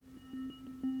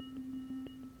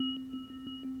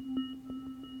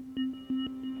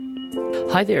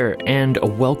Hi there, and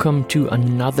welcome to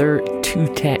another Two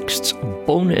Texts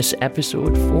bonus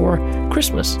episode for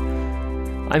Christmas.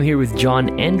 I'm here with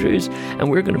John Andrews, and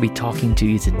we're going to be talking to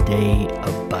you today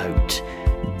about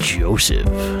Joseph.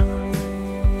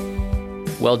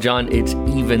 Well, John, it's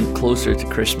even closer to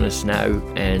Christmas now,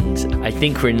 and I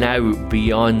think we're now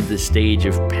beyond the stage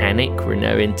of panic. We're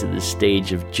now into the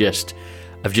stage of just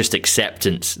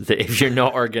acceptance that if you're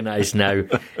not organized now,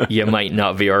 you might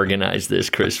not be organized this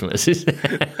Christmas.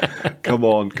 Come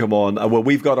on. Well,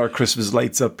 we've got our Christmas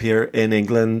lights up here in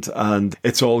England and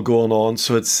it's all going on.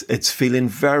 So it's feeling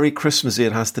very Christmassy,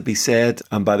 it has to be said.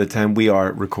 And by the time we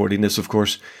are recording this, of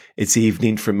course, it's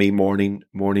evening for me,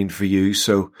 morning for you.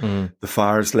 So the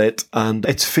fire's lit and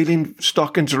it's feeling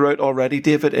stockings are out already,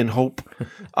 David, in hope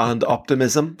and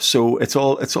optimism. So it's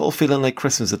all feeling like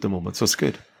Christmas at the moment. So it's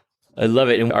good. I love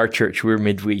it. In our church, we're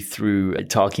midway through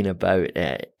talking about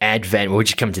Advent. We'll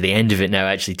just come to the end of it now,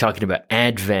 actually, talking about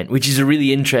Advent, which is a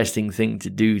really interesting thing to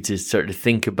do, to sort of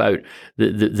think about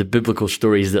the biblical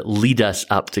stories that lead us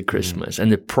up to Christmas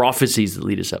and the prophecies that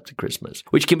lead us up to Christmas,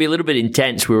 which can be a little bit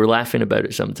intense. We were laughing about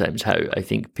it sometimes, how I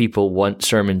think people want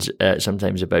sermons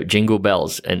sometimes about jingle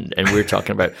bells, and we're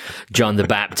talking about John the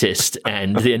Baptist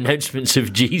and the announcements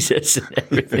of Jesus and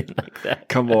everything like that.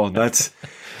 Come on,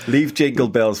 leave jingle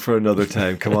bells for another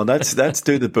time. Come on, let's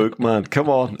do the book, man. Come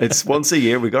on, it's once a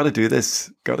year. We got to do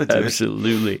this. Got to do it.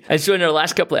 Absolutely. And so in our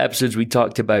last couple of episodes, we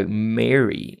talked about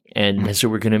Mary, and so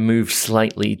we're going to move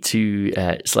slightly to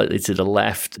the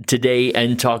left today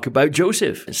and talk about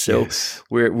Joseph. So yes.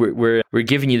 we're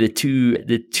giving you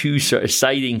the two sort of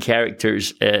siding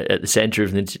characters at the center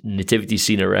of the nativity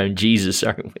scene around Jesus,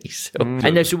 aren't we? So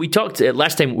and now, so we talked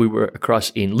last time we were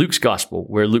across in Luke's gospel,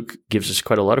 where Luke gives us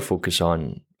quite a lot of focus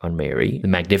on Mary, the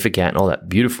Magnificat, and all that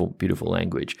beautiful, beautiful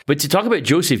language. But to talk about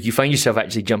Joseph, you find yourself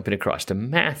actually jumping across to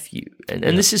Matthew.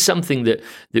 And this is something that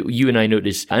you and I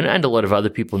notice, and a lot of other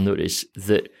people notice,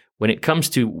 that when it comes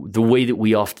to the way that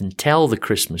we often tell the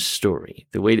Christmas story,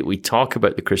 the way that we talk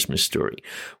about the Christmas story,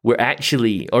 we're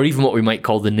actually, or even what we might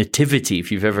call the nativity,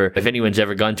 if anyone's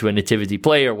ever gone to a nativity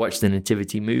play or watched the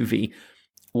nativity movie,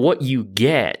 what you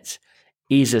get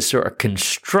is a sort of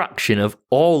construction of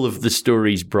all of the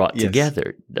stories brought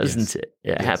together, doesn't it?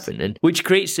 It happened, and which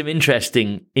creates some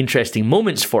interesting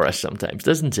moments for us sometimes,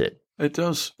 doesn't it? It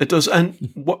does. And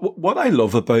what I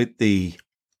love about the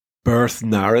birth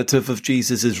narrative of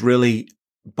Jesus is really,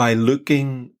 by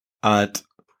looking at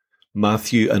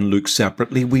Matthew and Luke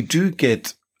separately, we do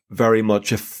get very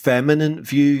much a feminine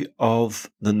view of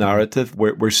the narrative.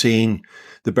 We're seeing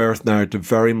the birth narrative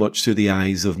very much through the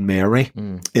eyes of Mary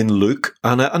in Luke.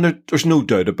 And there's no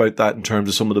doubt about that in terms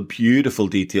of some of the beautiful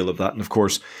detail of that. And of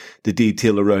course, the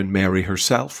detail around Mary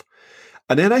herself.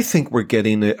 And then I think we're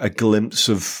getting a glimpse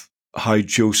of how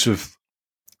Joseph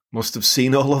must have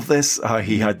seen all of this, how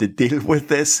he had to deal with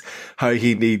this, how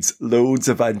he needs loads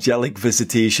of angelic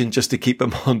visitation just to keep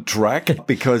him on track,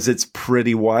 because it's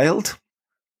pretty wild.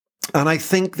 And I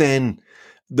think then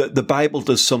the Bible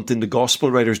does something, the gospel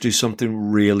writers do something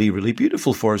really, really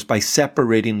beautiful for us by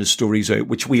separating the stories out,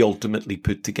 which we ultimately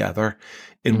put together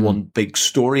in one big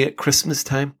story at Christmas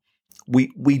time.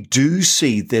 We do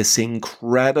see this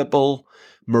incredible,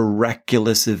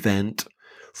 miraculous event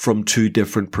from two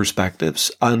different perspectives,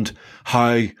 and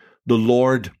how the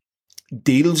Lord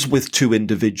deals with two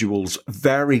individuals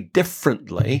very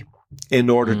differently in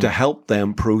order to help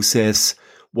them process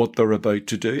what they're about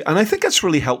to do. And I think that's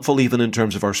really helpful even in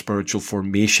terms of our spiritual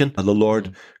formation. And the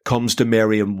Lord comes to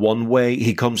Mary in one way,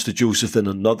 he comes to Joseph in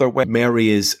another way. Mary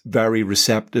is very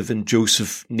receptive and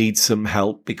Joseph needs some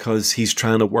help because he's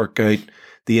trying to work out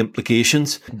the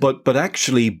implications. But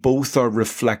actually both are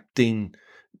reflecting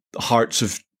the hearts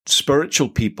of spiritual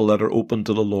people that are open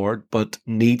to the Lord, but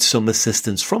need some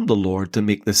assistance from the Lord to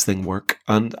make this thing work.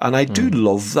 And I do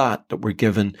love that we're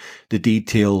given the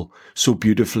detail so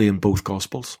beautifully in both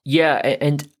Gospels. Yeah,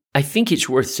 and I think it's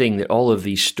worth saying that all of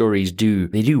these stories do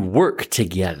work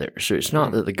together. So it's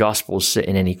not that the Gospels sit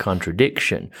in any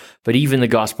contradiction, but even the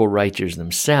Gospel writers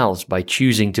themselves, by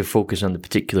choosing to focus on the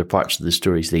particular parts of the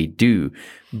stories they do,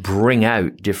 bring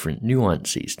out different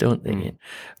nuances, don't they?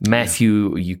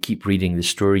 Matthew, you keep reading the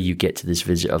story, you get to this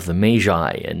visit of the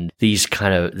Magi and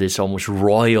this almost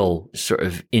royal sort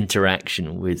of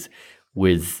interaction with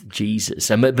with Jesus.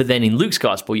 But then in Luke's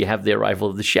gospel, you have the arrival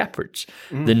of the shepherds.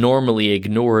 The normally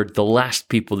ignored, the last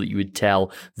people that you would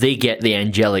tell, they get the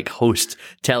angelic host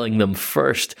telling them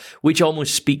first, which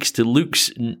almost speaks to Luke's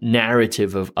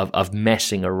narrative of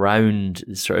messing around,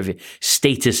 sort of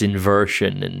status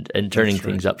inversion and turning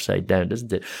things upside down,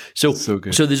 doesn't it? So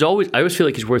good. So I always feel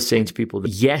like it's worth saying to people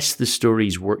that yes, the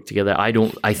stories work together.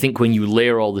 I think when you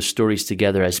layer all the stories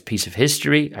together as a piece of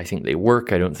history, I think they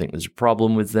work. I don't think there's a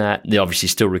problem with that. They obviously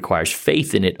still requires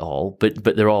faith in it all, but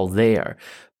they're all there.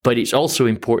 But it's also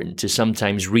important to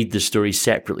sometimes read the stories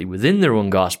separately within their own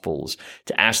Gospels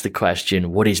to ask the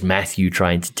question, what is Matthew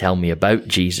trying to tell me about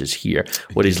Jesus here?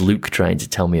 What is Luke trying to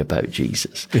tell me about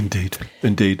Jesus?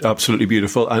 Indeed. Absolutely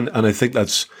beautiful. And I think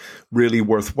that's really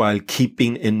worthwhile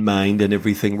keeping in mind in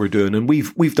everything we're doing. And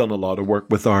we've done a lot of work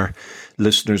with our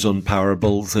listeners on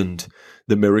parables and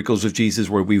the miracles of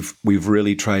Jesus, where we've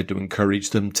really tried to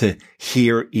encourage them to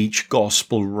hear each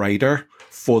gospel writer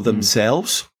for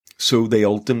themselves. So they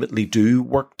ultimately do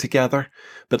work together,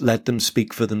 but let them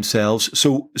speak for themselves.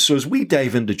 So as we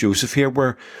dive into Joseph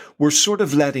here, we're sort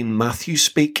of letting Matthew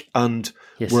speak, and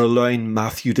we're allowing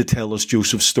Matthew to tell us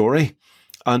Joseph's story.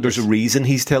 And there's a reason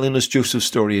he's telling us Joseph's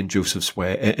story in Joseph's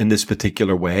way, in this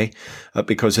particular way,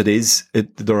 because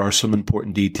there are some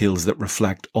important details that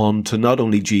reflect onto not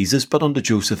only Jesus, but onto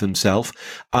Joseph himself.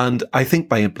 And I think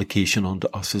by implication onto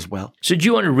us as well. So do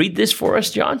you want to read this for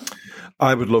us, John?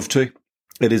 I would love to.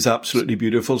 It is absolutely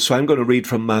beautiful. So I'm going to read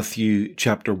from Matthew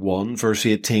chapter 1, verse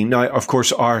 18. Now, of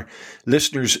course, our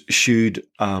listeners should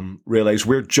realize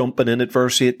we're jumping in at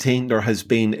verse 18. There has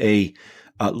been a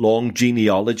long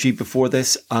genealogy before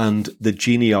this, and the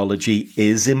genealogy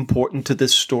is important to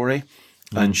this story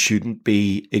and shouldn't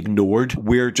be ignored.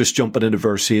 We're just jumping into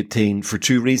verse 18 for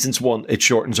two reasons. One, it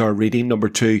shortens our reading. Number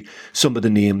two, some of the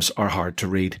names are hard to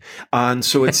read. And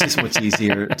so it's just much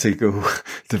easier to go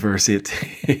to verse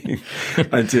 18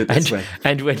 and do it this way.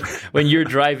 And when you're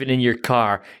driving in your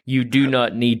car, you do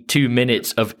not need 2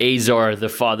 minutes of Azor, the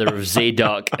father of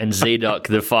Zadok, and Zadok,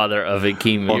 the father of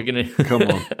Akim. You're gonna come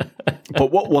on.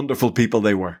 But what wonderful people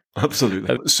they were.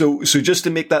 Absolutely. So just to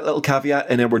make that little caveat,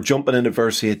 and then we're jumping into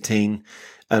verse 18,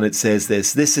 and it says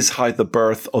this is how the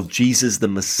birth of Jesus the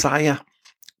Messiah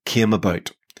came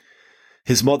about.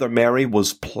 His mother Mary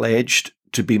was pledged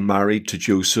to be married to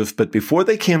Joseph, but before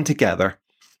they came together,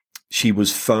 she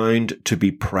was found to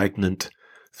be pregnant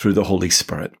through the Holy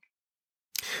Spirit.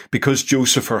 Because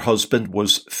Joseph, her husband,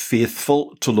 was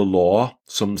faithful to the law,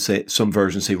 some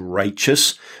versions say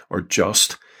righteous or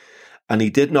just, and he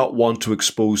did not want to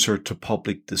expose her to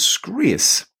public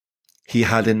disgrace, he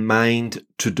had in mind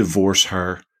to divorce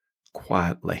her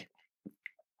quietly.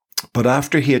 But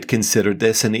after he had considered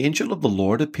this, an angel of the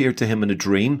Lord appeared to him in a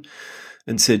dream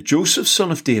and said, Joseph,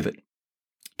 son of David,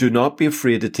 do not be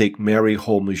afraid to take Mary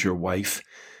home as your wife,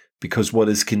 because what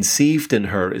is conceived in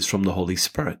her is from the Holy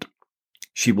Spirit.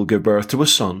 She will give birth to a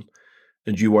son,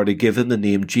 and you are to give him the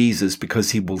name Jesus,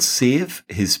 because he will save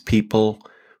his people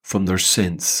from their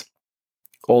sins.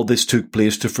 All this took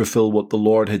place to fulfill what the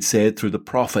Lord had said through the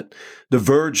prophet. The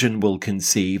virgin will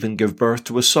conceive and give birth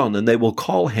to a son, and they will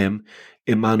call him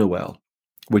Emmanuel,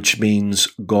 which means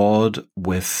God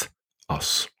with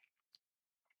us.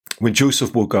 When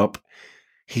Joseph woke up,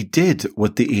 he did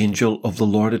what the angel of the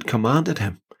Lord had commanded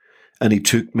him, and he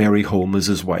took Mary home as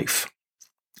his wife.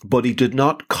 But he did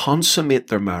not consummate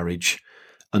their marriage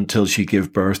until she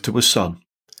gave birth to a son,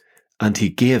 and he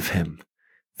gave him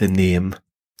the name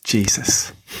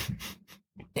Jesus.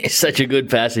 It's such a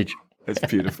good passage. It's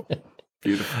beautiful.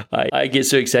 Beautiful. I get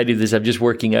so excited with this. I'm just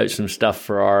working out some stuff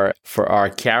for our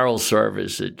carol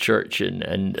service at church,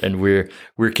 and we're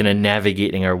kind of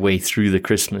navigating our way through the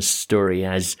Christmas story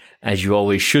as you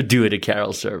always should do at a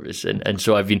carol service. And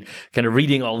so I've been kind of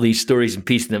reading all these stories and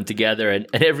piecing them together, and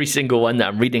every single one that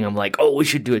I'm reading, I'm like, oh, we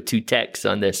should do a 2 texts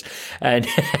on this. And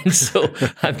so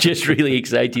I'm just really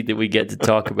excited that we get to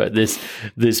talk about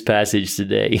this passage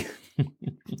today.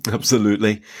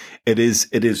 Absolutely. It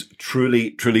is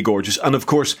truly, truly gorgeous. And of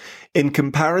course, in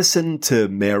comparison to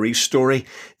Mary's story,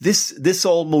 this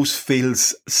almost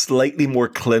feels slightly more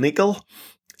clinical,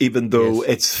 even though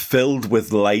it's filled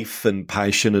with life and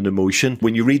passion and emotion.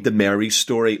 When you read the Mary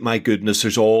story, my goodness,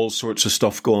 there's all sorts of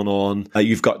stuff going on.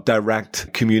 You've got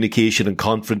direct communication and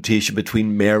confrontation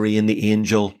between Mary and the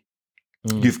angel.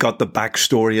 You've got the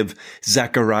backstory of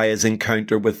Zechariah's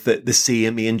encounter with the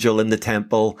same angel in the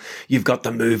temple. You've got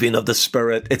the moving of the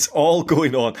Spirit. It's all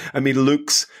going on. I mean,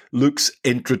 Luke's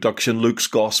introduction, Luke's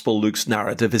gospel, Luke's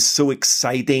narrative is so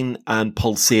exciting and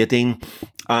pulsating,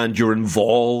 and you're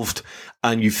involved.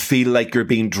 and you feel like you're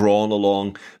being drawn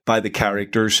along by the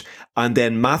characters. And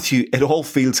then Matthew, it all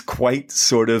feels quite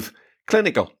sort of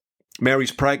clinical.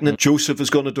 Mary's pregnant. Joseph is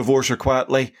going to divorce her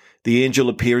quietly. The angel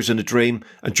appears in a dream,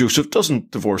 and Joseph doesn't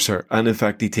divorce her. And in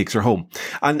fact, he takes her home.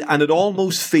 And it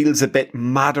almost feels a bit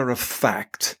matter of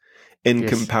fact in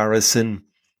comparison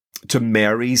to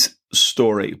Mary's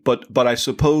story. But I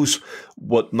suppose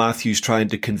what Matthew's trying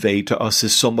to convey to us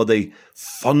is some of the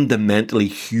fundamentally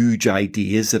huge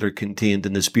ideas that are contained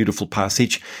in this beautiful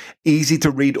passage. Easy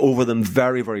to read over them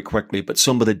very, very quickly, but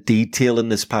some of the detail in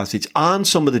this passage, and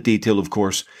some of the detail, of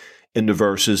course, in the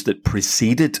verses that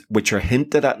preceded, which are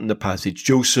hinted at in the passage.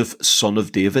 Joseph, son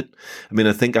of David. I mean,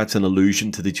 I think that's an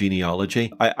allusion to the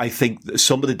genealogy. I think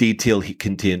some of the detail he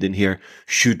contained in here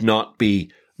should not be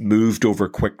moved over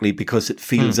quickly because it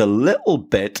feels a little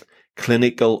bit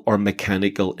clinical or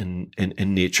mechanical in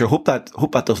nature. Hope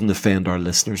that doesn't offend our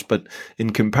listeners, but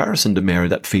in comparison to Mary,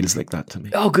 that feels like that to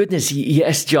me. Oh goodness,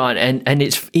 yes, John, and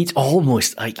it's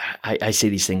almost like I say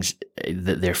these things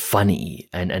that they're funny,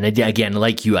 and again,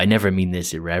 like you, I never mean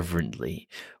this irreverently.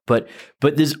 But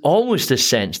there's almost a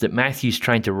sense that Matthew's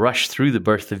trying to rush through the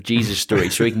birth of Jesus story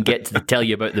so he can get to tell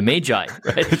you about the Magi,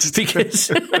 right? Because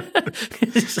it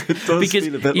does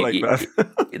feel a bit like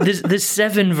that. there's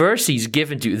 7 verses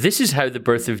given to you. This is how the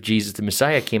birth of Jesus the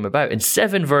Messiah came about. And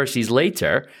 7 verses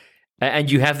later,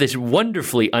 and you have this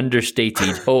wonderfully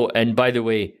understated, oh, and by the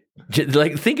way,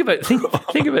 like think about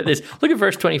this. Look at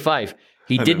verse 25.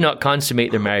 He did not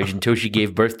consummate their marriage until she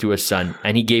gave birth to a son,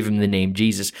 and he gave him the name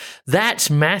Jesus. That's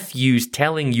Matthew's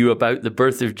telling you about the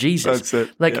birth of Jesus.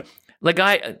 That's it.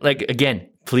 Again,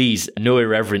 please, no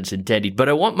irreverence intended, but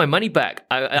I want my money back.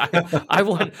 I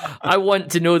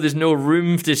want to know there's no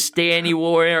room to stay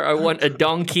anywhere. I want a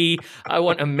donkey. I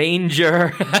want a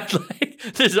manger.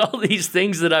 There's all these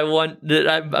things that I want, that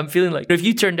I'm feeling like. If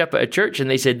you turned up at a church and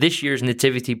they said this year's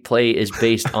nativity play is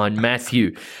based on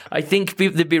Matthew, I think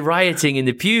they'd be rioting in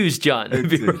the pews, John. They'd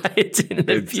be rioting in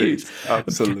the pews.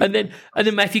 Absolutely. And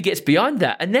then Matthew gets beyond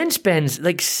that and then spends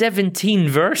like 17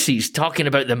 verses talking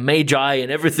about the Magi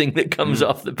and everything that comes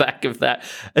off the back of that,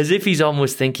 as if he's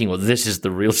almost thinking, well, this is the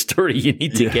real story you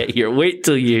need to get here. Wait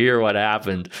till you hear what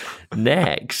happened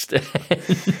next.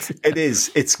 It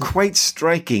is. It's quite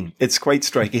striking.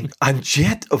 And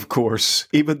yet, of course,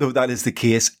 even though that is the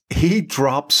case, he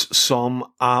drops some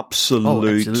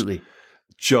absolutely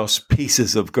just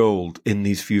pieces of gold in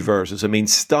these few verses. I mean,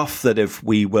 stuff that if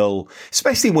we will,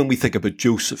 especially when we think about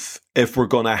Joseph, if we're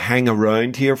going to hang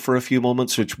around here for a few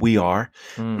moments, which we are,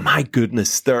 my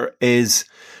goodness, there's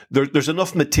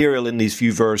enough material in these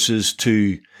few verses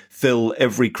to fill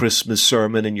every Christmas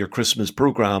sermon in your Christmas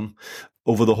program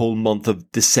over the whole month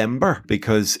of December,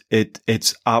 because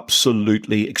it's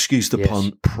absolutely, excuse the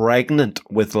pun, pregnant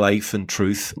with life and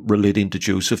truth relating to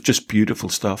Joseph. Just beautiful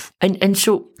stuff. And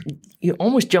so you're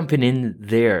almost jumping in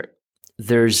there.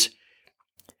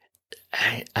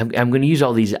 I'm going to use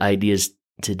all these ideas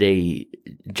today,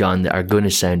 John, that are going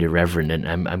to sound irreverent,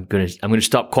 and I'm going to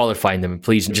stop qualifying them, and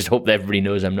please, and just hope that everybody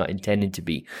knows I'm not intending to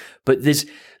be. But there's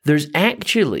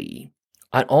actually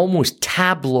an almost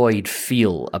tabloid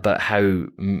feel about how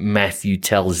Matthew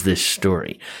tells this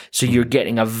story. So you're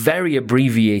getting a very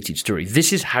abbreviated story.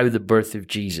 This is how the birth of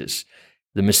Jesus,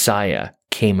 the Messiah,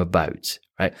 came about,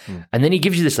 right? And then he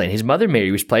gives you this line. His mother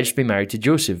Mary was pledged to be married to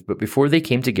Joseph, but before they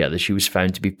came together, she was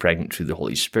found to be pregnant through the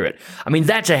Holy Spirit. I mean,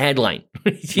 that's a headline.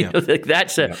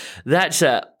 That's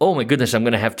a, oh my goodness, I'm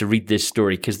going to have to read this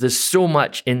story because there's so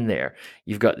much in there.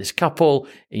 You've got this couple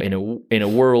in a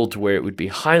world where it would be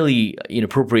highly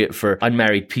inappropriate for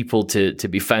unmarried people to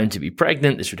be found to be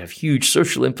pregnant. This would have huge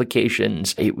social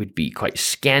implications. It would be quite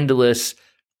scandalous.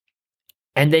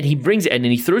 And then he brings it, and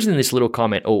then he throws in this little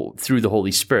comment, through the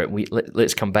Holy Spirit.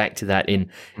 Let's come back to that in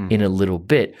a little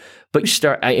bit. But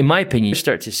in my opinion, you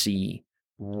start to see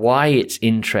why it's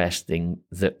interesting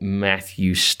that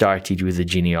Matthew started with the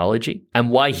genealogy and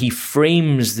why he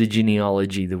frames the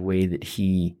genealogy the way that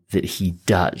he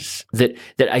does. That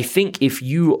I think if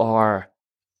you are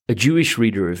a Jewish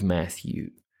reader of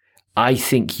Matthew, I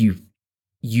think you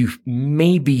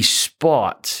maybe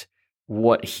spot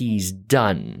what he's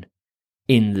done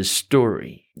in the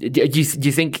story. Do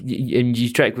you think, and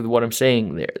you track with what I'm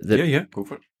saying there? Go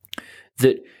for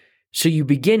it. So he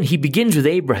begins with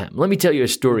Abraham. Let me tell you a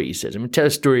story, he says. I'm going to tell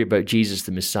a story about Jesus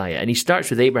the Messiah. And he starts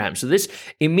with Abraham. So this,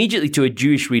 immediately to a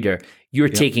Jewish reader, you're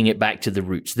taking it back to the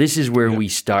roots. This is where we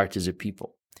start as a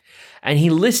people. And he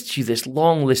lists you this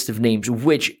long list of names,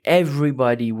 which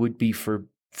everybody would be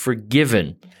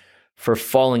forgiven for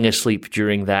falling asleep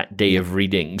during that day of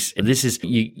readings. And this is,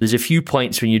 there's a few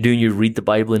points when you're doing your read the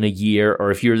Bible in a year,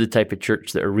 or if you're the type of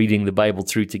church that are reading the Bible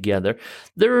through together,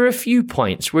 there are a few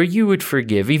points where you would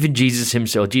forgive, even Jesus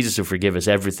himself. Jesus will forgive us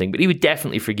everything, but he would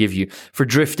definitely forgive you for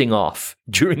drifting off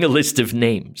during a list of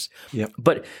names. Yep.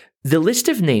 But the list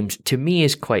of names to me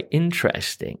is quite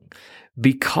interesting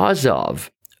because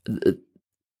of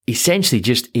essentially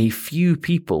just a few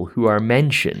people who are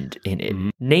mentioned in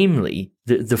it, namely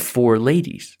the four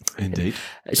ladies. Indeed.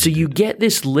 So you get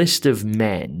this list of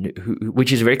men,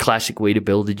 which is a very classic way to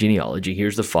build a genealogy.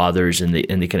 Here's the fathers, and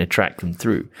they kind of track them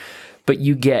through. But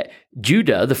you get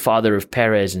Judah, the father of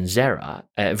Perez and Zerah,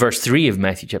 verse 3 of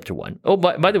Matthew chapter 1. Oh,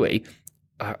 by the way,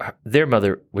 their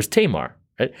mother was Tamar,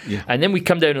 right? Yeah. And then we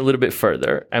come down a little bit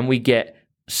further, and we get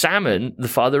Salmon, the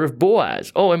father of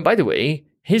Boaz. Oh, and by the way,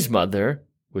 his mother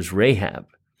was Rahab.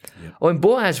 Yep. Oh, and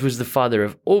Boaz was the father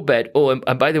of Obed. Oh,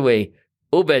 and by the way,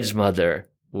 Obed's mother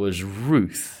was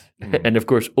Ruth. And of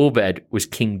course, Obed was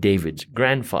King David's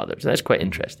grandfather. So that's quite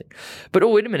interesting. But oh,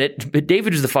 wait a minute. But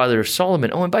David was the father of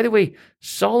Solomon. Oh, and by the way,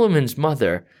 Solomon's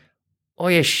mother, oh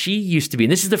yeah, she used to be.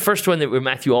 And this is the first one where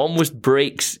Matthew almost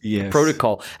breaks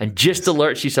protocol and just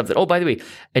alerts you something. Oh, by the way,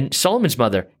 and Solomon's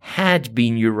mother had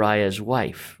been Uriah's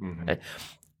wife.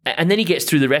 And then he gets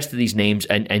through the rest of these names,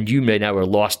 and you may now are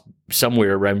lost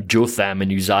somewhere around Jotham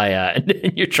and Uzziah,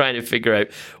 and you're trying to figure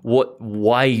out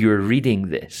why you're reading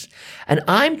this. And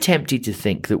I'm tempted to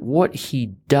think that what he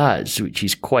does, which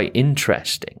is quite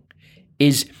interesting,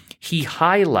 is he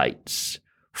highlights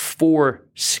 4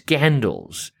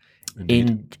 scandals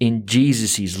in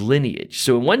Jesus' lineage.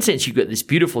 So in one sense, you've got this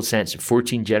beautiful sense of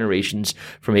 14 generations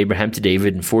from Abraham to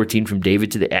David, and 14 from David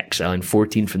to the exile, and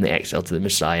 14 from the exile to the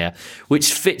Messiah,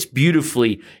 which fits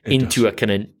beautifully into a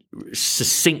kind of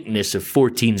succinctness of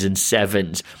 14s and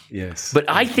 7s. Yes. But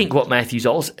I think what Matthew's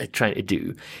also trying to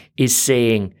do is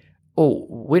saying, oh,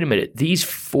 wait a minute, these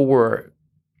 4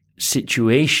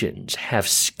 situations have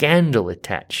scandal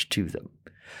attached to them.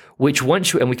 Which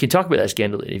and we can talk about that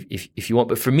scandal if you want,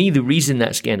 but for me, the reason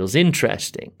that scandal is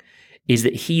interesting is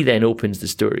that he then opens the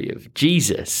story of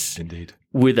Jesus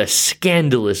with a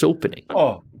scandalous opening.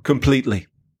 Oh, completely.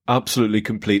 Absolutely,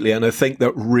 completely. And I think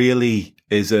that really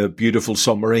is a beautiful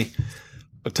summary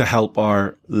to help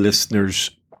our listeners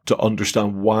to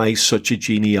understand why such a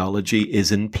genealogy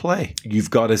is in play. You've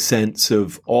got a sense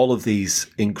of all of these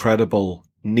incredible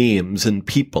names and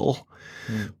people,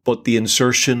 but the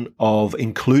insertion of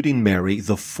including Mary,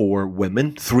 the 4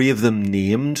 women, 3 of them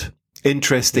named.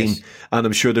 Interesting. Yes. And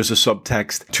I'm sure there's a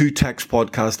subtext, 2-text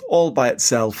podcast all by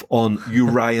itself on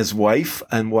Uriah's wife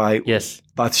and why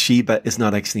Bathsheba is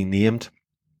not actually named.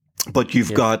 But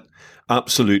you've got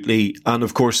absolutely, and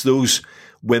of course those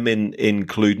women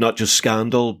include not just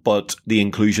scandal, but the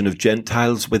inclusion of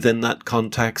Gentiles within that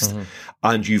context.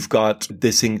 And you've got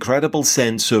this incredible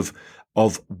sense of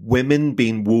women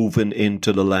being woven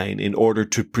into the line in order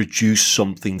to produce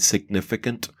something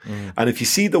significant. And if you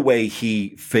see the way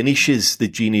he finishes the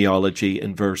genealogy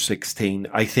in verse 16,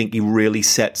 I think he really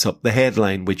sets up the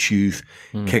headline, which you've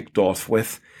kicked off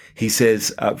with. He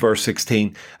says at verse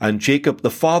 16, and Jacob,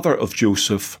 the father of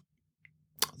Joseph,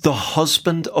 the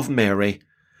husband of Mary,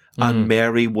 and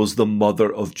Mary was the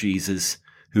mother of Jesus,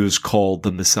 who is called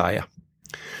the Messiah.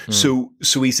 So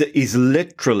he's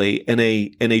literally in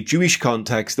a Jewish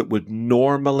context that would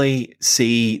normally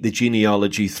see the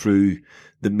genealogy through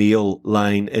the male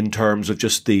line in terms of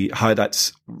just how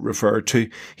that's referred to.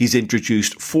 He's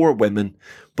introduced 4 women,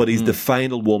 but he's the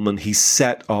final woman he's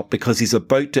set up because he's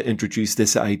about to introduce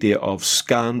this idea of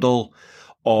scandal,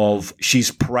 of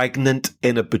she's pregnant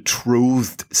in a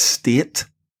betrothed state,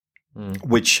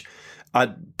 which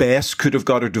at best could have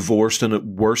got her divorced and at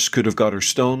worst could have got her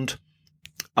stoned.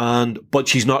 But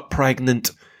she's not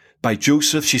pregnant by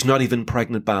Joseph. She's not even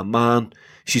pregnant by a man.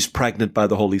 She's pregnant by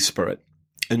the Holy Spirit.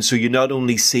 And so you not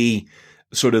only see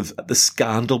sort of the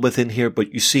scandal within here,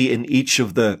 but you see in each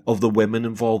of the women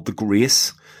involved, the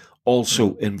grace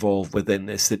also involved within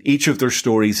this, that each of their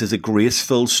stories is a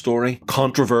grace-filled story,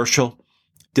 controversial,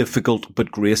 difficult,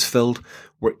 but grace-filled,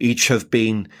 where each have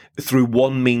been, through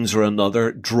one means or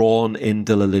another, drawn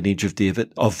into the lineage of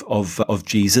David, of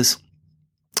Jesus.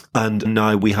 And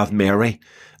now we have Mary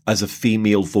as a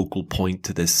female vocal point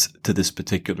to this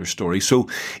particular story. So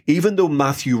even though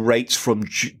Matthew writes from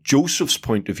Joseph's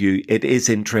point of view, it is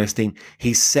interesting.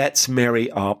 He sets Mary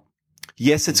up.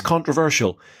 Yes, it's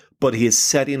controversial, but he is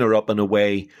setting her up in a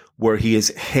way where he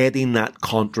is heading that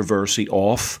controversy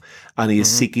off, and he is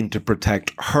seeking to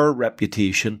protect her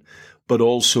reputation, but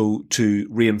also to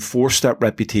reinforce that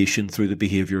reputation through the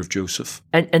behavior of Joseph.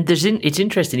 And it's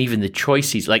interesting, even the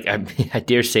choices. Like, I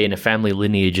dare say, in a family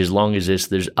lineage as long as this,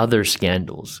 there's other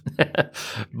scandals.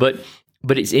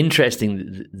 But it's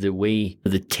interesting the way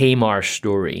the Tamar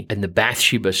story and the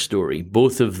Bathsheba story,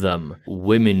 both of them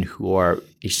women who are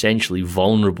essentially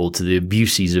vulnerable to the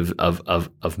abuses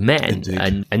of men.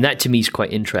 Indeed. And that to me is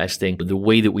quite interesting. The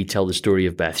way that we tell the story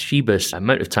of Bathsheba,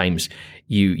 amount of times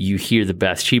you hear the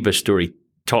Bathsheba story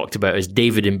talked about as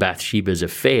David and Bathsheba's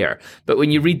affair. But when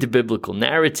you read the biblical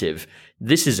narrative,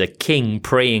 this is a king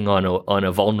preying on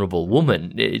a vulnerable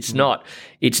woman. It's not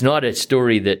a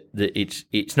story that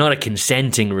it's not a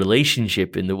consenting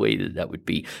relationship in the way that would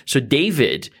be. So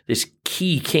David, this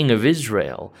key king of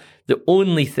Israel, the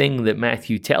only thing that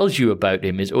Matthew tells you about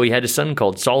him is, he had a son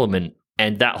called Solomon,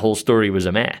 and that whole story was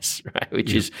a mess, right?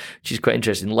 Which is quite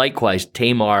interesting. Likewise,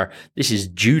 Tamar, this is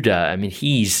Judah. I mean,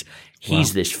 he's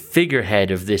this figurehead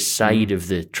of this side of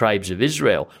the tribes of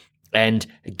Israel. And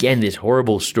again, this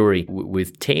horrible story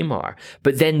with Tamar.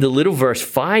 But then the little verse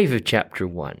 5 of chapter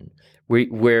 1,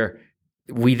 where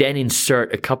we then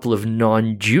insert a couple of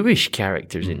non-Jewish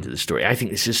characters into the story. I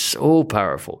think this is so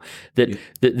powerful that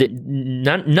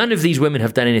none of these women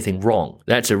have done anything wrong.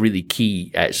 That's a really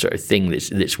key sort of thing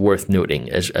that's worth noting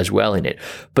as well in it.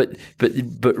 But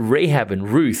Rahab and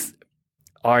Ruth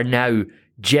are now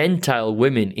Gentile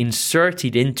women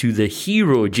inserted into the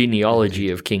hero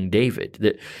genealogy of King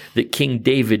David, that King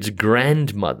David's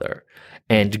grandmother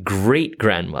and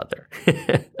great-grandmother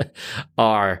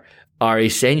are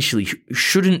essentially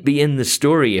shouldn't be in the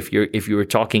story if you were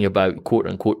talking about quote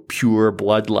unquote pure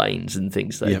bloodlines and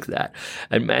things like that.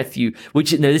 And Matthew, now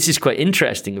this is quite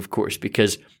interesting, of course,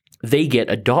 because they get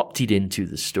adopted into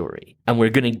the story. And we're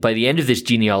going to, by the end of this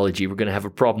genealogy, we're going to have a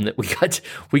problem that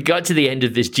we got to the end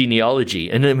of this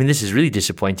genealogy. And I mean, this is really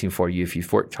disappointing for you if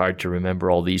you've worked hard to remember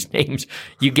all these names.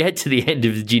 You get to the end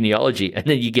of the genealogy and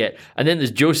then there's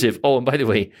Joseph. Oh, and by the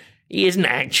way, he isn't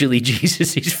actually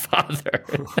Jesus' father.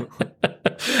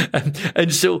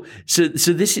 And so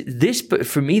this, but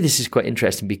for me, this is quite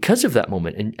interesting because of that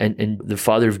moment. And the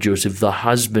father of Joseph, the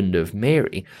husband of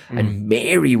Mary, and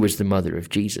Mary was the mother of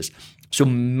Jesus. So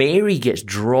Mary gets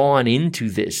drawn into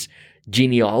this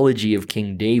genealogy of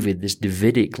King David, this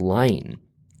Davidic line.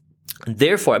 And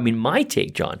therefore, I mean, my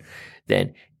take, John,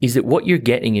 then, is that what you're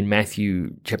getting in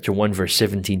Matthew chapter 1, verse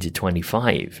 17 to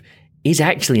 25 is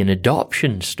actually an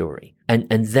adoption story. And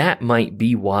that might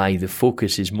be why the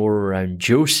focus is more around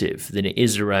Joseph than it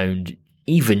is around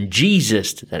even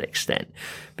Jesus to that extent.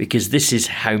 Because this is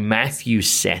how Matthew's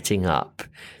setting up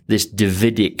this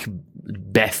Davidic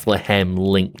Bethlehem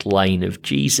linked line of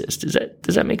Jesus.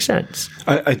 Does that make sense?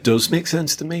 It does make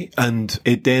sense to me. And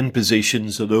it then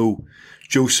positions, although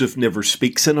Joseph never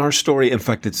speaks in our story. In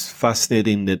fact, it's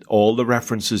fascinating that all the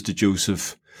references to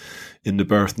Joseph in the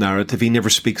birth narrative, he never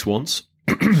speaks once.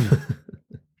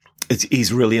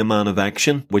 He's really a man of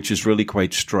action, which is really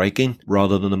quite striking,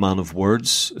 rather than a man of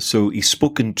words. So he's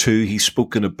spoken to, he's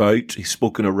spoken about, he's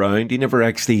spoken around. He never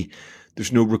actually,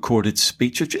 there's no recorded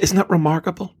speech. Isn't that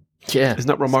remarkable? Yeah. Isn't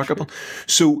that remarkable?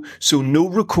 So no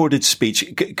recorded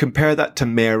speech. Compare that to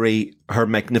Mary, her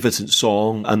magnificent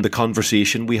song, and the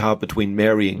conversation we have between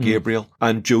Mary and Gabriel.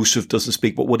 And Joseph doesn't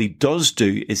speak, but what he does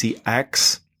do is he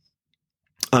acts.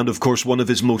 And of course, one of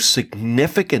his most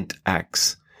significant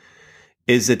acts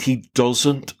is that he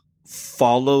doesn't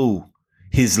follow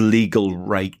his legal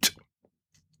right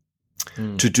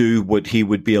to do what he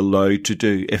would be allowed to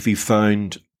do if he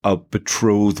found a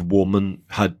betrothed woman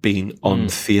had been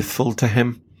unfaithful to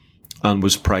him and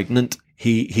was pregnant.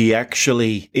 He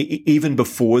actually, even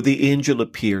before the angel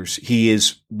appears, he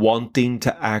is wanting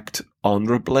to act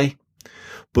honorably.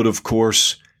 But of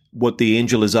course, what the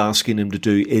angel is asking him to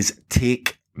do is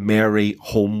take Mary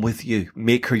home with you.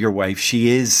 Make her your wife.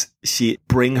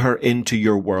 Bring her into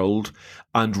your world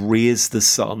and raise the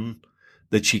son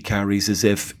that she carries as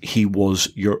if he was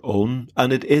your own.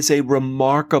 And it is a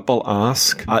remarkable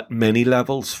ask at many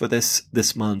levels for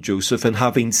this man Joseph. And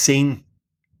having seen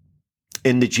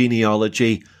in the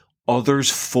genealogy others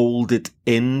folded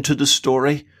into the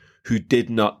story who did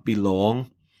not belong,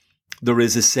 there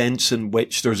is a sense in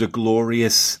which there's a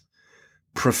glorious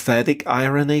prophetic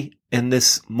irony in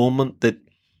this moment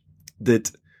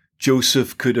that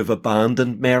Joseph could have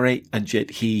abandoned Mary, and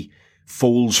yet he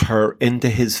folds her into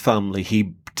his family.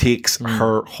 He takes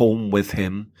her home with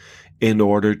him in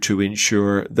order to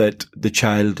ensure that the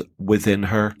child within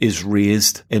her is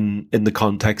raised in the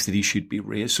context that he should be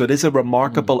raised. So it is a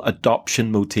remarkable adoption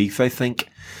motif, I think,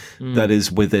 that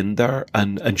is within there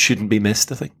and shouldn't be missed,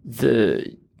 I think.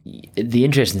 The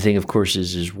interesting thing, of course,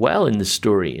 is as well in the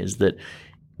story is that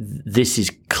this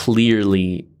is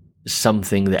clearly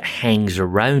something that hangs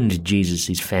around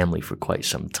Jesus' family for quite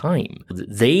some time.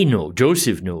 They know,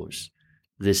 Joseph knows,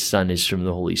 this son is from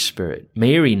the Holy Spirit.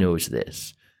 Mary knows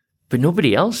this. But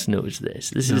nobody else knows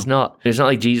this. This is not, it's not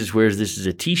like Jesus wears this as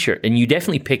a t-shirt. And you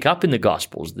definitely pick up in the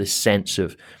Gospels this sense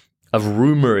of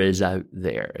rumor is out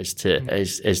there as to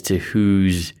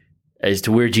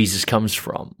where Jesus comes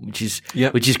from, which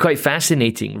is quite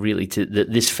fascinating, really, that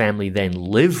this family then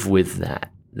live with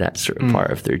that sort of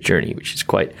part of their journey, which is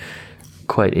quite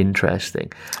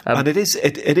interesting. And it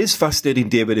is fascinating,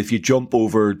 David, if you jump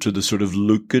over to the sort of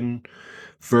Lucan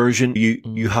version,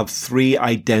 you have 3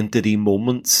 identity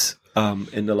moments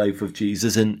in the life of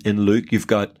Jesus. In Luke, you've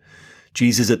got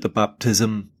Jesus at the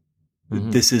baptism.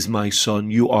 This is my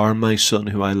son. You are my son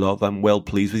who I love. I'm well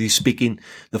pleased with you. Speaking,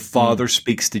 the Father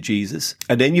speaks to Jesus.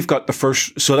 And then you've got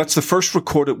that's the first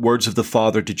recorded words of the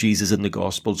Father to Jesus in the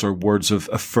Gospels, are words of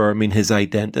affirming his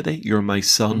identity. You're my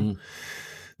son.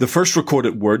 The first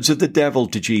recorded words of the devil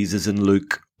to Jesus in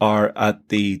Luke are at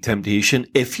the temptation,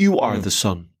 if you are the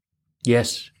son.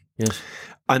 Yes.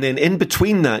 And then in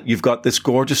between that, you've got this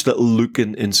gorgeous little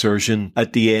Lucan insertion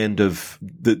at the end of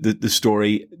the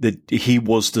story that he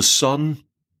was the son,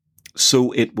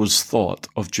 so it was thought,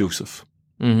 of Joseph.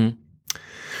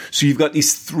 So you've got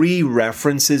these 3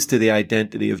 references to the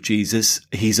identity of Jesus.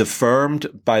 He's affirmed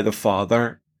by the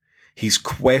Father. He's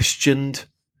questioned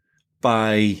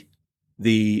by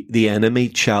the enemy,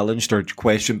 challenged or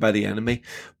questioned by the enemy.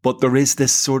 But there is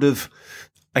this sort of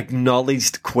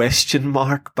acknowledged question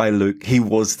mark by Luke. He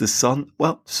was the son.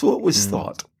 Well, so it was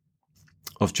thought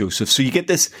of Joseph. So you get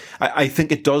this, I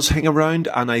think it does hang around.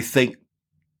 And I think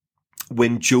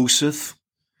when Joseph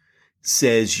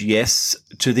says yes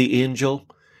to the angel,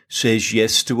 says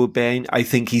yes to obeying, I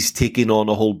think he's taking on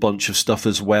a whole bunch of stuff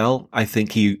as well. I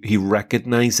think he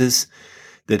recognizes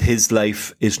that his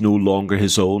life is no longer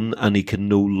his own and he can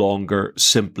no longer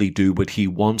simply do what he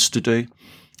wants to do,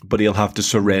 but he'll have to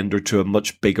surrender to a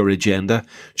much bigger agenda,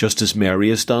 just as Mary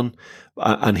has done.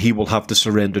 And he will have to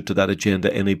surrender to that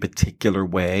agenda in a particular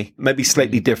way, maybe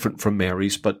slightly different from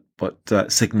Mary's, but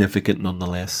significant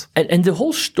nonetheless. And the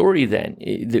whole story then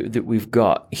that we've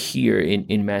got here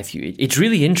in Matthew, it's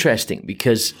really interesting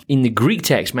because in the Greek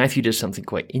text, Matthew does something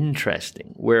quite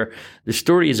interesting where the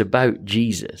story is about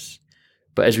Jesus.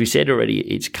 But as we said already,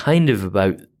 it's kind of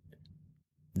about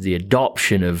the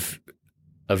adoption of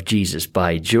Jesus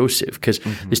by Joseph, because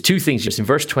there's 2 things. Just in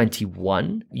verse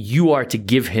 21, you are to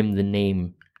give him the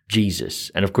name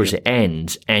Jesus. And of course it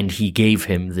ends, and he gave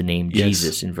him the name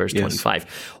Jesus in verse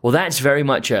 25. Well, that's very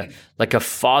much like a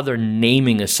father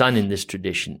naming a son in this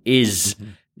tradition is...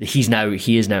 He is now,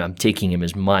 I'm taking him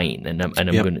as mine, and I'm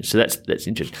going to, so that's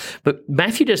interesting. But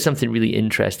Matthew does something really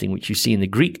interesting, which you see in the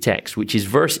Greek text, which is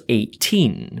verse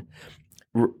 18.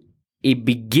 It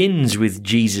begins with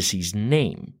Jesus'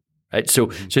 name, right? So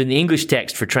in the English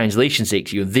text, for translation's sake,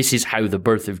 this is how the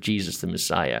birth of Jesus, the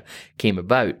Messiah, came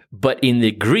about. But in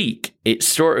the Greek,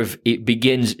 it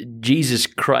begins, Jesus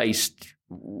Christ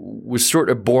was sort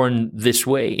of born this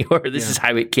way, or this is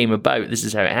how it came about, this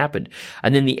is how it happened.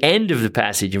 And then the end of the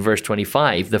passage in verse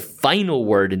 25, the final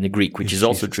word in the Greek, which is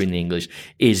also true in the English,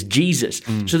 is Jesus.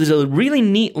 So there's a really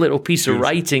neat little piece of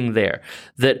writing there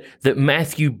that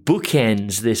Matthew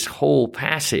bookends this whole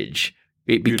passage.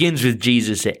 It begins with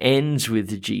Jesus, it ends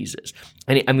with Jesus.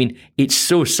 And it's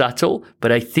so subtle,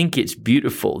 but I think it's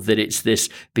beautiful that it's this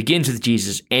begins with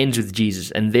Jesus, ends with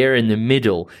Jesus, and there in the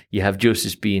middle, you have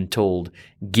Joseph being told,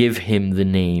 give him the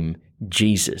name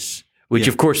Jesus, which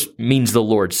of course means the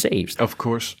Lord saves. Of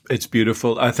course. It's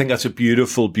beautiful. I think that's a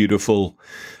beautiful, beautiful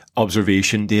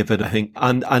observation, David, I think.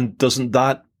 And doesn't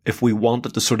that, if we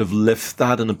wanted to sort of lift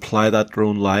that and apply that to our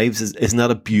own lives, isn't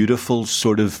that a beautiful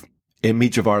sort of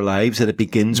image of our lives, that it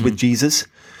begins with Jesus?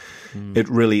 It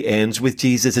really ends with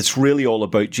Jesus. It's really all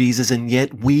about Jesus. And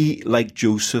yet we, like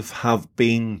Joseph, have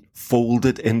been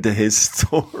folded into his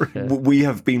story. We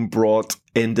have been brought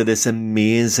into this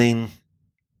amazing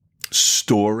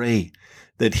story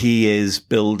that he is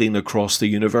building across the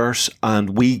universe.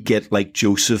 And we get, like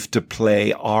Joseph, to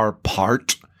play our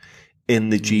part in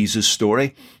the Jesus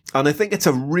story. And I think it's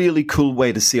a really cool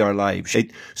way to see our lives.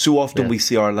 So often we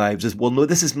see our lives as, well, no,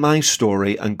 this is my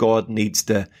story and God needs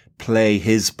to play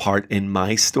his part in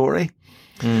my story.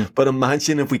 But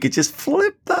imagine if we could just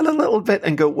flip that a little bit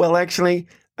and go, well, actually,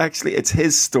 it's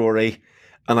his story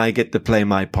and I get to play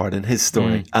my part in his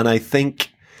story. And I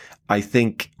think,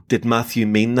 did Matthew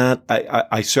mean that?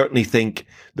 I certainly think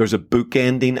there's a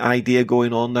bookending idea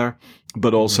going on there,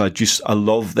 but also I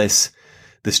love this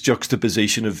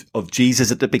juxtaposition of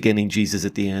Jesus at the beginning, Jesus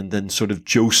at the end, and sort of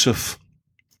Joseph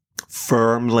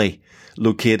firmly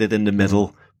located in the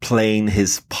middle, playing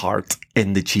his part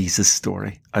in the Jesus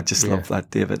story. I just love that,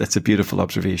 David. It's a beautiful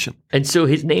observation. And so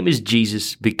his name is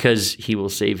Jesus because he will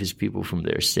save his people from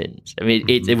their sins. I mean,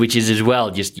 which is as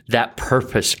well just that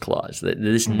purpose clause, that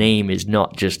this name is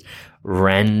not just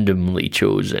randomly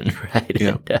chosen, right?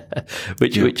 Yeah. And,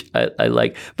 which I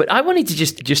like. But I wanted to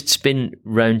just spin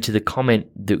round to the comment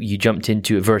that you jumped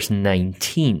into at verse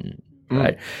 19,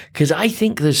 right? Because I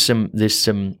think there's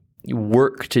some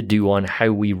work to do on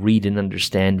how we read and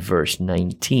understand verse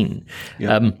 19.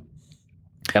 Yeah.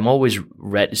 I'm always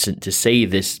reticent to say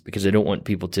this because I don't want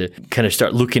people to kind of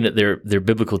start looking at their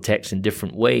biblical text in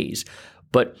different ways.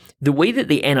 But the way that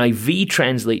the NIV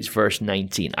translates verse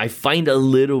 19, I find a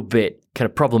little bit kind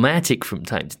of problematic from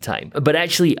time to time. But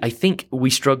actually, I think we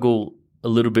struggle a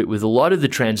little bit with a lot of the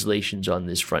translations on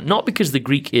this front, not because the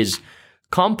Greek is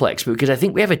complex, but because I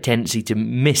think we have a tendency to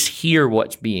mishear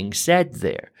what's being said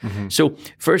there. So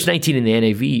verse 19 in the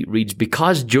NIV reads,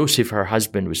 because Joseph, her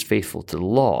husband, was faithful to the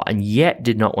law and yet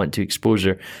did not want to expose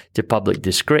her to public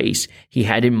disgrace, he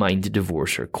had in mind to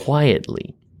divorce her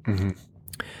quietly.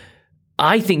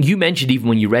 I think you mentioned even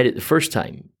when you read it the first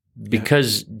time,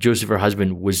 because Joseph, her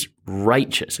husband, was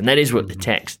righteous. And that is what the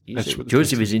text is.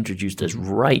 Joseph is introduced as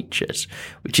righteous,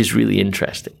 which is really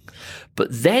interesting. But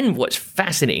then what's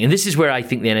fascinating, and this is where I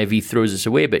think the NIV throws us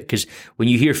away a bit, because when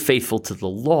you hear faithful to the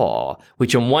law,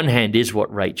 which on one hand is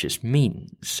what righteous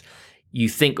means, you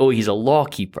think, oh, he's a law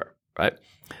keeper, right?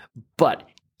 But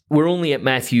we're only at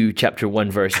Matthew chapter 1,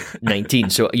 verse 19,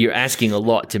 so you're asking a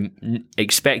lot to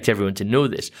expect everyone to know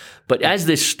this. But as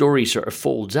this story sort of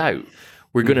folds out,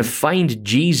 we're going to find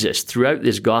Jesus throughout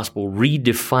this gospel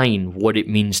redefine what it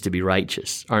means to be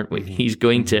righteous, aren't we? He's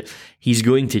going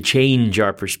to change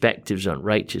our perspectives on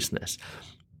righteousness.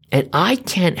 And I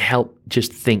can't help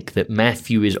just think that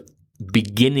Matthew is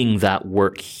beginning that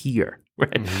work here,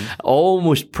 right?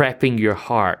 Almost prepping your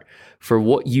heart for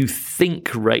what you think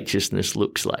righteousness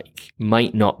looks like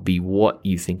might not be what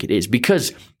you think it is.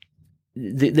 Because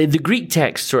the Greek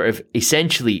text sort of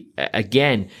essentially,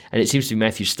 again, and it seems to be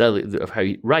Matthew's style of how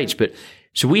he writes, but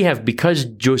so we have, because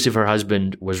Joseph, her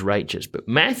husband, was righteous. But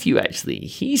Matthew actually,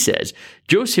 he says,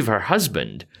 Joseph, her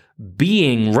husband,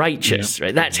 being righteous,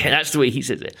 right? That's the way he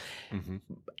says it.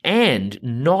 And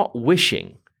not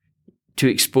wishing to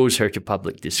expose her to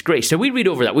public disgrace. Now, we read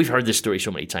over that. We've heard this story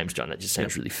so many times, John. That just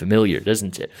sounds really familiar,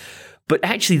 doesn't it? But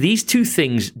actually, these two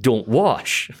things don't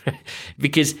wash.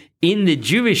 Because in the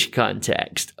Jewish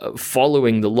context,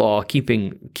 following the law,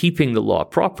 keeping the law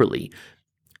properly,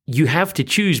 you have to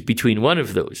choose between one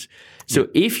of those. So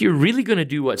if you're really going to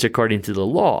do what's according to the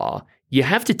law, you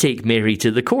have to take Mary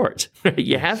to the court.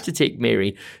 You have to take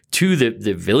Mary to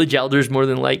the village elders, more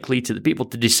than likely, to the people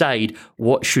to decide,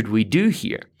 what should we do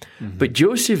here? But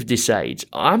Joseph decides,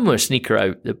 I'm going to sneak her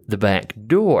out the back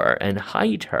door and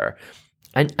hide her.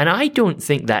 And I don't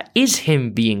think that is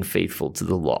him being faithful to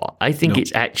the law. I think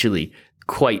it's actually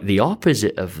quite the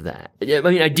opposite of that. I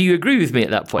mean, do you agree with me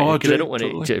at that point? Because I don't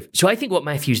want to. So I think what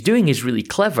Matthew's doing is really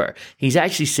clever. He's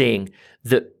actually saying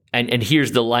that, and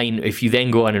here's the line. If you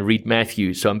then go on and read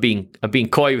Matthew, so I'm being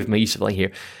coy with my use of line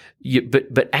here.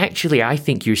 But actually, I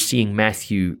think you're seeing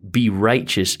Matthew be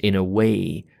righteous in a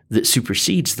way that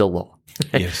supersedes the law.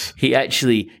 Yes.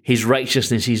 His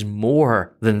righteousness is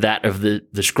more than that of the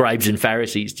scribes and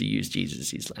Pharisees, to use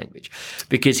Jesus' language,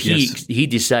 because he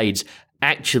decides,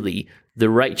 actually, the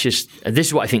righteous, and this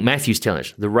is what I think Matthew's telling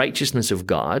us, the righteousness of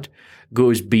God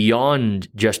goes beyond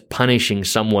just punishing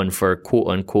someone for quote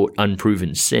unquote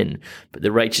unproven sin, but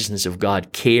the righteousness of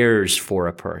God cares for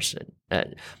a person.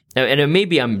 And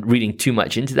maybe I'm reading too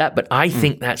much into that, but I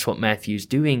think that's what Matthew's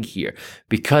doing here,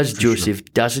 because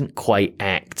Joseph doesn't quite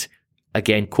act,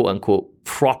 again, quote unquote,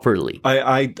 properly.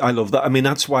 I love that. I mean,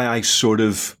 that's why I sort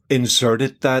of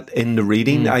inserted that in the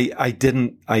reading. I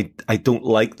don't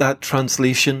like that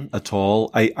translation at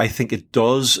all. I think it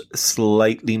does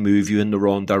slightly move you in the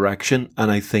wrong direction.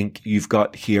 And I think you've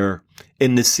got here,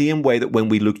 in the same way that when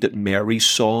we looked at Mary's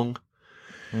song,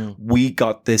 we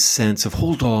got this sense of,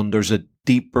 hold on, there's a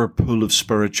deeper pool of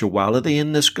spirituality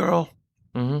in this girl.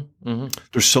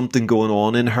 There's something going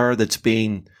on in her that's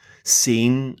being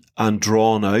seen and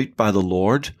drawn out by the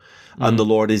Lord. And the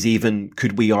Lord is even,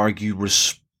 could we argue,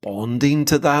 responding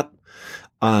to that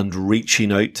and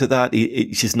reaching out to that.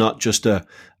 She's not just a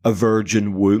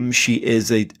virgin womb. She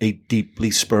is a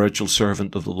deeply spiritual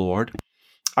servant of the Lord.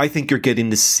 I think you're getting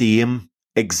the same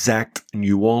exact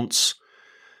nuance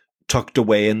tucked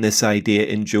away in this idea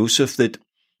in Joseph, that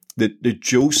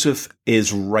Joseph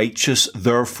is righteous,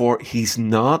 therefore he's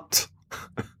not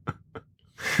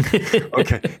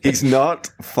okay, he's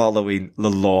not following the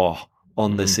law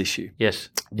on this issue. Yes.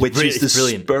 Which is the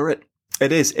spirit.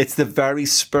 It is. It's the very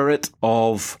spirit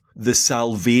of the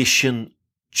salvation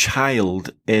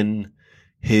child in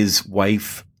his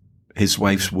wife's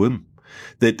womb.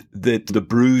 That the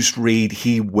bruised reed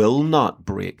he will not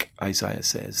break, Isaiah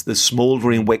says. The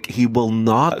smouldering wick he will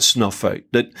not snuff out.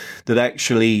 That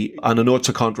actually, and I know it's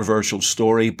a controversial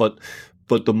story, but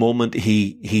the moment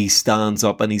he stands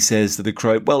up and he says to the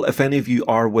crowd, well, if any of you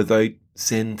are without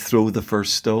sin, throw the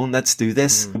first stone. Let's do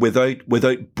this.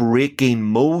 Without breaking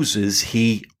Moses,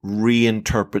 he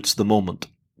reinterprets the moment.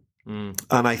 And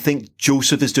I think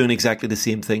Joseph is doing exactly the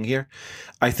same thing here.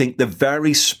 I think the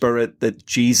very spirit that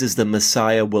Jesus, the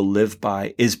Messiah, will live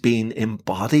by is being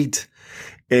embodied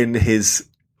in his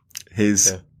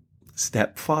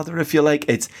stepfather, if you like.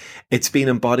 It's being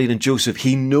embodied in Joseph.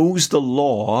 He knows the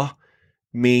law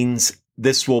means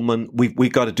this woman, we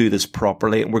got to do this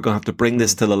properly, and we're going to have to bring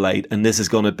this to the light, and this is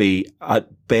going to be,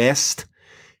 at best,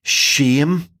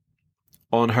 shame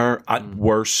on her, at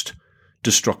worst,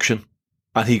 destruction.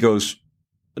 And he goes,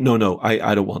 no,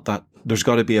 I don't want that. There's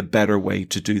got to be a better way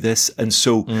to do this. And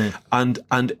so,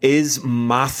 and is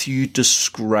Matthew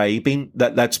describing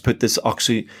that? Let's put this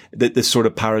this sort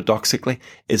of paradoxically,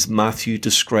 is Matthew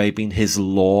describing his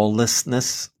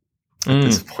lawlessness at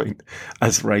this point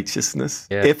as righteousness?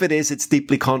 Yeah. If it is, it's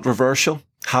deeply controversial.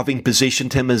 Having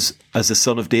positioned him as a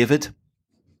son of David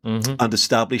and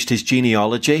established his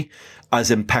genealogy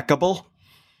as impeccable.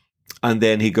 And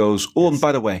then he goes, and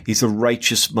by the way, he's a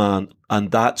righteous man, and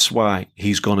that's why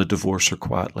he's going to divorce her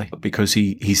quietly, because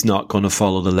he's not going to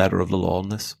follow the letter of the law on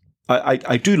this.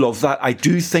 I do love that. I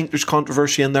do think there's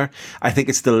controversy in there. I think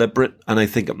it's deliberate, and I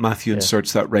think Matthew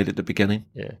inserts that right at the beginning.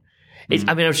 Yeah.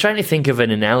 I was trying to think of an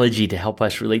analogy to help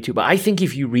us relate to, but I think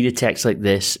if you read a text like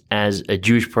this as a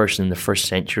Jewish person in the first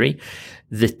century,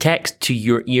 the text to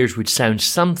your ears would sound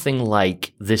something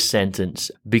like this sentence: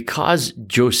 because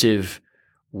Joseph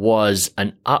was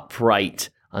an upright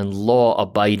and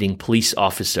law-abiding police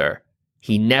officer,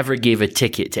 he never gave a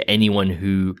ticket to anyone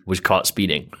who was caught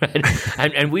speeding. Right?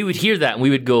 and we would hear that and we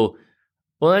would go,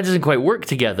 well, that doesn't quite work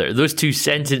together. Those two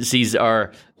sentences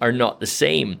are not the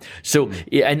same. So,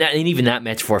 and even that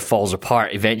metaphor falls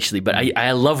apart eventually. But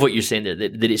I love what you're saying,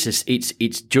 that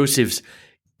it's Joseph's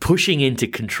pushing into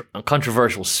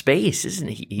controversial space, isn't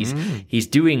he? He's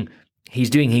doing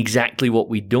exactly what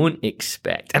we don't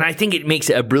expect. And I think it makes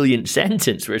it a brilliant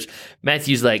sentence, whereas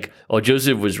Matthew's like, oh,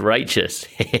 Joseph was righteous.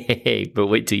 But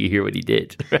wait till you hear what he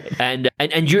did. Right?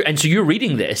 And so you're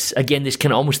reading this, again, this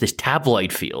kind of almost this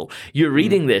tabloid feel. You're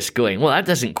reading this going, well, that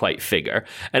doesn't quite figure.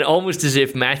 And almost as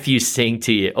if Matthew's saying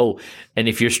to you, oh, and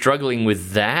if you're struggling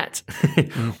with that,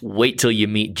 wait till you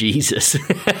meet Jesus.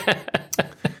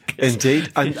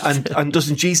 Indeed. And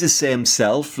doesn't Jesus say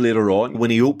himself later on,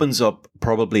 when he opens up,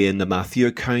 probably in the Matthew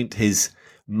account, his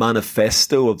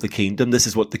manifesto of the kingdom, this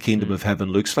is what the kingdom of heaven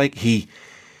looks like, he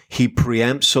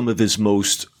preempts some of his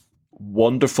most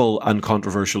wonderful and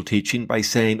controversial teaching by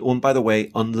saying, oh, and by the way,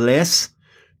 unless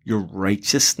your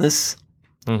righteousness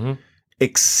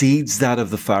exceeds that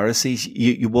of the Pharisees,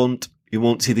 you won't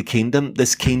see the kingdom.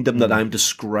 This kingdom that I'm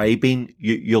describing,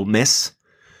 you'll miss.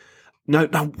 Now,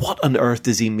 what on earth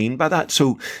does he mean by that?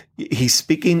 So he's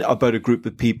speaking about a group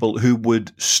of people who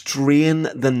would strain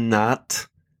the gnat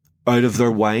out of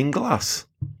their wine glass,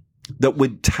 that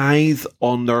would tithe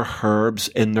on their herbs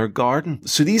in their garden.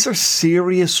 So these are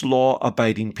serious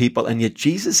law-abiding people, and yet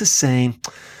Jesus is saying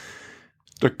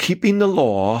they're keeping the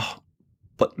law,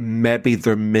 but maybe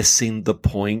they're missing the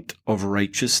point of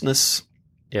righteousness.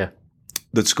 Yeah.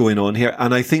 That's going on here.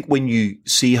 And I think when you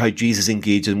see how Jesus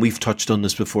engages, and we've touched on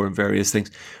this before in various things,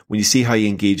 when you see how he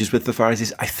engages with the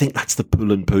Pharisees, I think that's the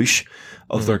pull and push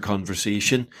of their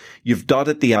conversation. You've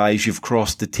dotted the I's, you've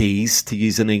crossed the T's, to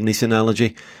use an English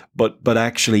analogy, but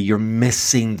actually you're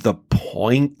missing the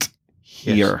point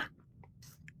here.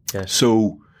 Yes.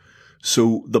 So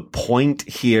the point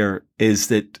here is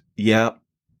that,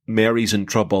 Mary's in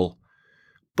trouble,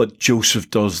 but Joseph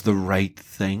does the right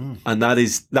thing. And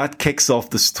that kicks off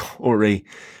the story.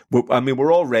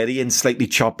 We're already in slightly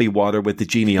choppy water with the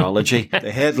genealogy.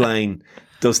 The headline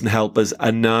doesn't help us.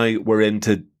 And now we're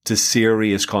into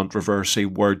serious controversy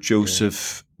where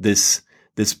Joseph, this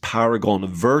paragon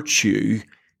of virtue,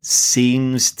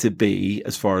 seems to be,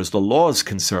 as far as the law is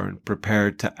concerned,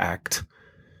 prepared to act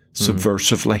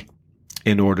subversively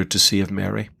in order to save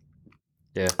Mary.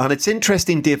 Yeah. And it's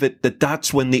interesting, David,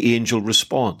 that's when the angel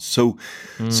responds. So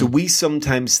we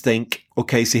sometimes think,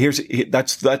 okay, so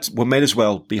that's we might as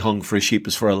well be hung for a sheep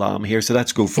as for a lamb here. So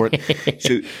let's go for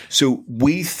it. so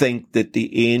we think that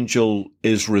the angel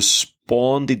is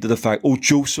responding to the fact,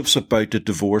 Joseph's about to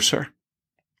divorce her.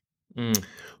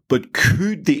 But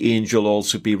could the angel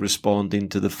also be responding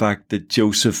to the fact that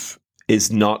Joseph is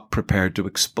not prepared to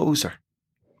expose her?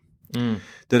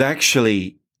 That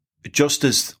actually, just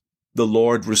as the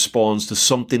Lord responds to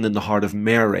something in the heart of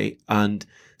Mary and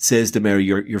says to Mary,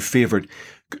 you're favored,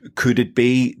 could it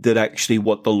be that actually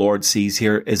what the Lord sees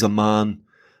here is a man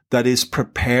that is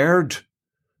prepared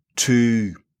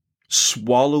to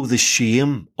swallow the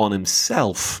shame on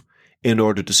himself in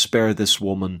order to spare this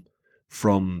woman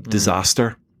from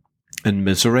disaster and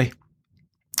misery?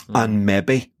 And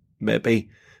maybe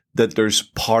that there's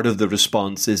part of the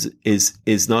response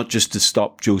is not just to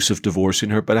stop Joseph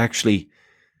divorcing her, but actually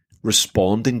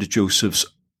responding to Joseph's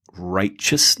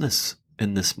righteousness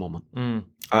in this moment.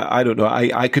 I don't know.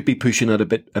 I could be pushing it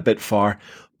a bit far,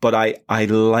 but I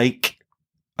do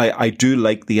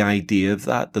like the idea of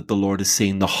that the Lord is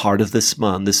seeing the heart of this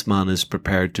man. This man is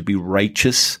prepared to be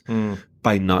righteous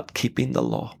by not keeping the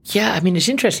law. Yeah, I mean, it's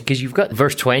interesting because you've got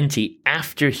verse 20,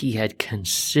 after he had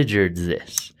considered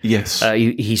this. Yes.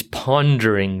 He's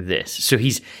pondering this. So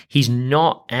he's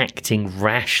not acting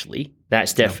rashly.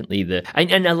 That's definitely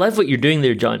and I love what you're doing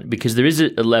there, John, because there is a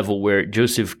level where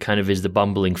Joseph kind of is the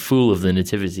bumbling fool of the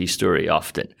nativity story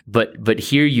often. But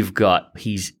here you've got,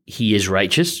 he is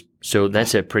righteous. So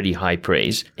that's a pretty high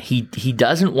praise. He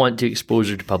doesn't want to expose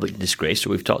her to public disgrace, so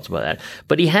we've talked about that.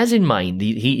 But he has in mind,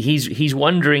 he's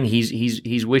wondering,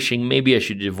 he's wishing maybe I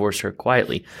should divorce her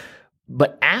quietly.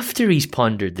 But after he's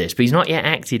pondered this, but he's not yet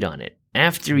acted on it.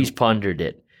 After he's pondered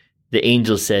it, the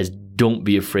angel says, "Don't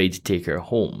be afraid to take her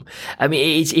home." I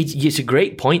mean, it's a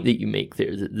great point that you make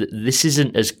there. This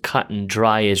isn't as cut and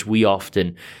dry as we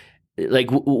often.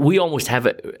 Like, we almost have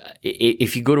it.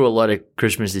 If you go to a lot of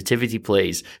Christmas nativity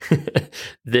plays,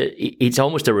 it's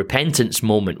almost a repentance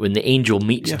moment when the angel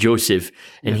meets Joseph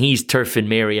and he's turfing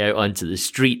Mary out onto the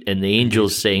street, and the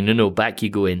angel's saying, "No, back you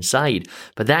go inside."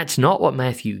 But that's not what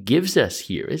Matthew gives us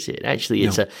here, is it? Actually,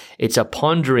 it's a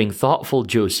pondering, thoughtful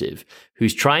Joseph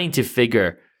who's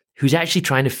actually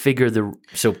trying to figure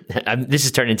this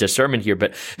is turning into a sermon here,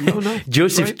 but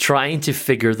Joseph's trying to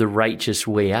figure the righteous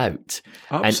way out.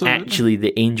 Absolutely. And actually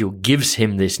the angel gives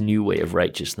him this new way of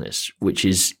righteousness, which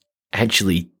is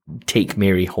actually take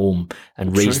Mary home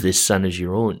and raise this son as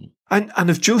your own. And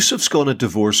if Joseph's going to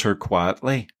divorce her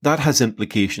quietly, that has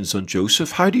implications on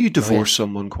Joseph. How do you divorce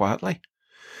someone quietly?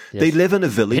 Yes. They live in a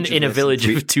village. In a village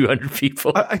of 200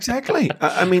 people. Exactly.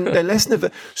 I mean, less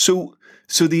than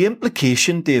So the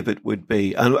implication, David, would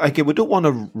be, and again, we don't want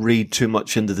to read too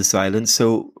much into the silence,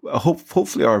 so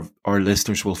hopefully our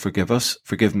listeners will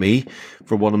forgive me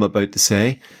for what I'm about to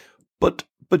say, but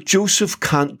Joseph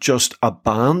can't just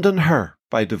abandon her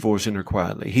by divorcing her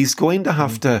quietly. He's going to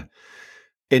have to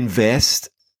invest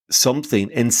something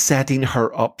in setting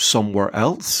her up somewhere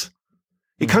else.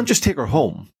 He can't just take her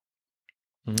home.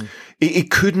 He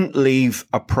couldn't leave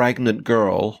a pregnant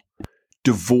girl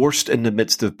divorced in the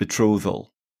midst of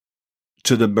betrothal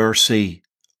to the mercy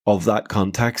of that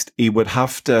context. He would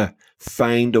have to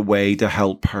find a way to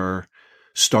help her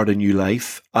start a new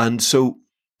life. And so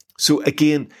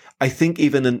again, I think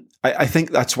I think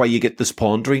that's why you get this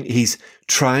pondering. He's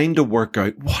trying to work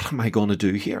out, what am I going to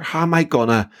do here? How am I going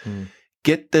to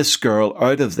get this girl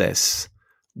out of this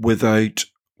without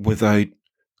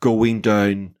going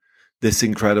down this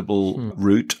incredible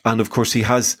route? And of course, he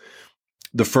has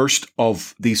the first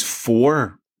of these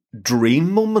 4 dream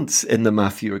moments in the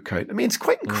Matthew account. I mean, it's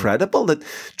quite incredible that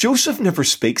Joseph never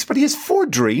speaks, but he has 4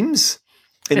 dreams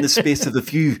in the space of a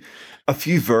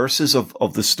few verses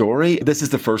of the story. This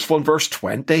is the first one, verse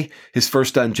 20, his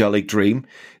first angelic dream.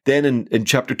 Then in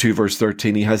chapter 2, verse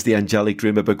 13, he has the angelic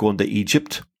dream about going to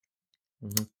Egypt.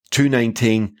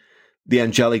 2:19, the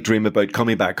angelic dream about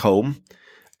coming back home.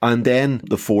 And then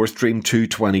the 4th dream,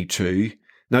 2:22.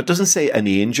 Now, it doesn't say an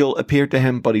angel appeared to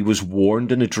him, but he was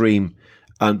warned in a dream,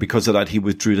 and because of that, he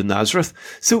withdrew to Nazareth.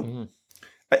 So,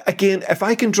 again, if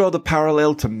I can draw the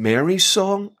parallel to Mary's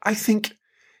song, I think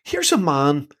here's a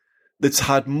man that's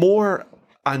had more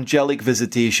angelic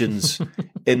visitations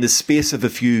in the space of a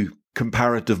few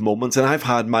comparative moments than I've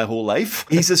had my whole life.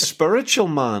 He's a spiritual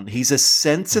man. He's a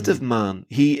sensitive man.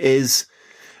 He is,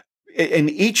 in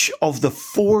each of the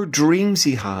 4 dreams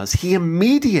he has, he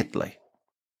immediately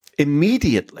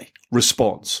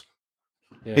responds.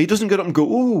 Yeah. He doesn't get up and go,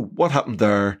 "Oh, what happened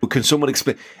there? Can someone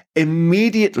explain?"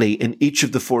 Immediately, in each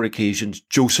of the 4 occasions,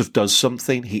 Joseph does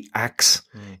something. He acts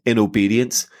in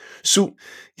obedience. So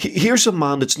here's a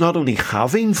man that's not only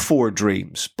having 4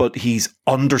 dreams, but he's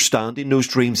understanding those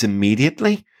dreams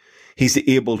immediately. He's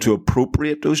able to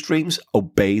appropriate those dreams,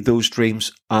 obey those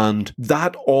dreams, and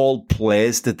that all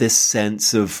plays to this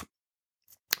sense of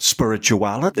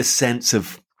spirituality, this sense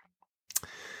of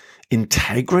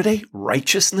integrity,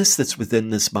 righteousness that's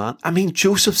within this man. I mean,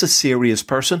 Joseph's a serious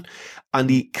person, and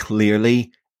he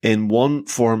clearly, in one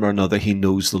form or another, he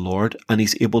knows the Lord, and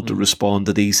he's able to respond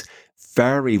to these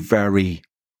very, very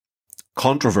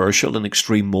controversial and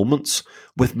extreme moments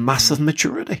with massive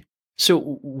maturity. So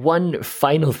one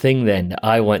final thing then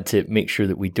I want to make sure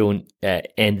that we don't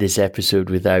end this episode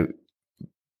without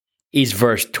is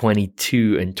verse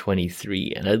 22 and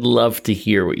 23. And I'd love to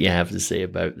hear what you have to say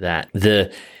about that.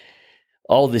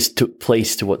 All this took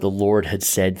place to what the Lord had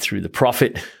said through the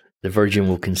prophet. The virgin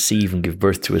will conceive and give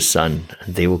birth to a son,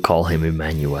 and they will call him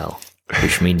Emmanuel,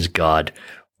 which means God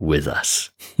with us.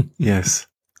 Yes.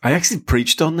 I actually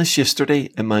preached on this yesterday,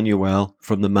 Emmanuel,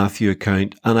 from the Matthew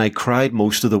account, and I cried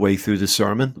most of the way through the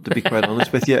sermon, to be quite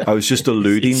honest with you. I was just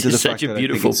alluding to the fact that such a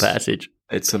beautiful passage.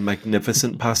 It's a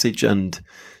magnificent passage, and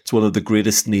it's one of the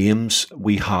greatest names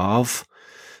we have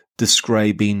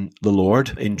describing the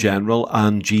Lord in general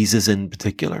and Jesus in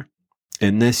particular.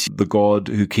 In this, the God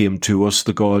who came to us,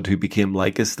 the God who became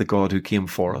like us, the God who came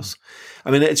for us.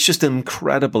 I mean, it's just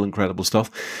incredible, incredible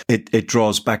stuff. It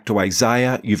draws back to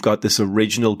Isaiah. You've got this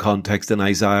original context in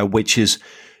Isaiah, which is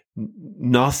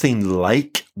nothing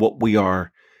like what we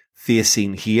are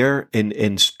facing here in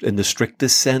the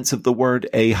strictest sense of the word.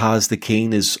 Ahaz the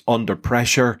king is under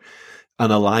pressure. An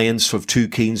alliance of two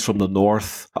kings from the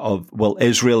north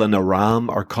Israel and Aram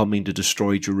are coming to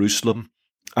destroy Jerusalem.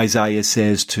 Isaiah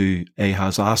says to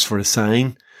Ahaz, ask for a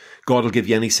sign. God will give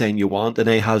you any sign you want. And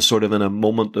Ahaz, sort of in a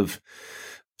moment of,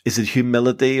 is it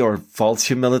humility or false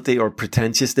humility or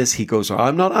pretentiousness? He goes,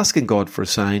 I'm not asking God for a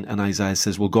sign. And Isaiah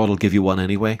says, well, God will give you one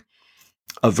anyway.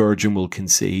 A virgin will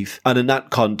conceive. And in that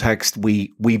context,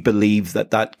 we believe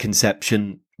that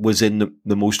conception was in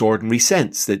the most ordinary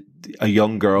sense, that a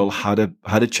young girl had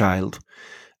a child,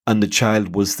 and the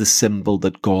child was the symbol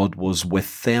that God was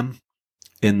with them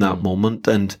in that moment.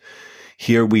 And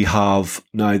here we have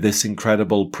now this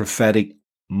incredible prophetic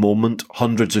moment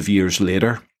hundreds of years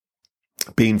later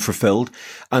being fulfilled.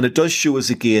 And it does show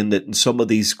us again that in some of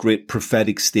these great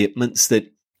prophetic statements,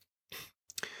 that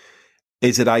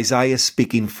is it Isaiah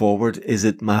speaking forward? Is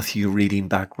it Matthew reading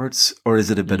backwards? Or is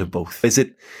it a bit of both? Is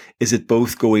it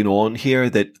both going on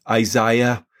here, that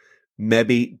Isaiah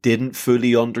maybe didn't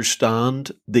fully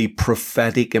understand the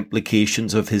prophetic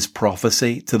implications of his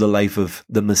prophecy to the life of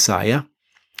the Messiah,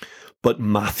 but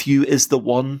Matthew is the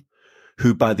one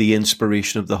who, by the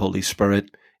inspiration of the Holy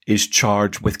Spirit, is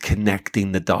charged with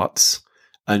connecting the dots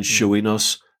and showing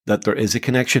us that there is a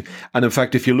connection. And in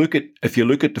fact, if you look at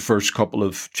the first couple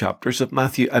of chapters of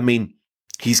Matthew, I mean,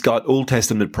 he's got Old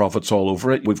Testament prophets all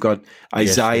over it. We've got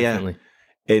Isaiah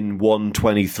in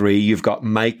 1:23, you've got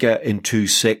Micah in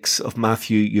 2:6 of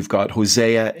Matthew, you've got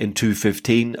Hosea in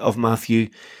 2:15 of Matthew,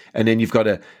 and then you've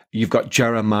got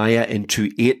Jeremiah in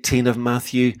 2:18 of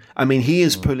Matthew. I mean, he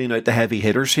is pulling out the heavy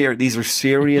hitters here. These are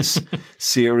serious,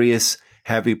 serious,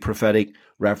 heavy prophetic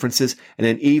references. And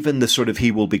then even the sort of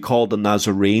he will be called a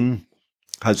Nazarene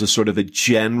has a sort of a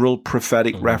general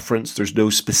prophetic reference. There's no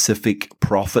specific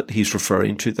prophet he's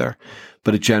referring to there,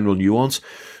 but a general nuance.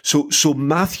 So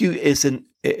Matthew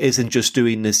isn't just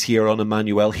doing this here on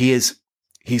Emmanuel. He's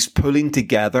pulling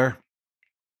together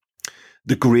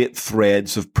the great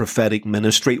threads of prophetic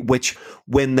ministry, which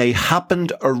when they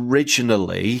happened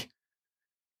originally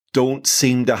don't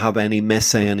seem to have any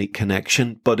messianic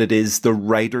connection, but it is the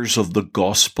writers of the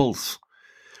Gospels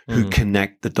who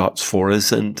connect the dots for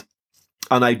us. And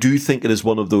I do think it is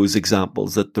one of those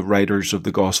examples that the writers of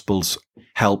the Gospels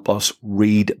help us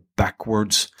read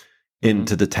backwards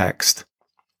into the text.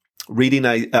 Reading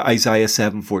Isaiah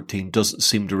 7:14 doesn't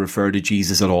seem to refer to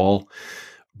Jesus at all,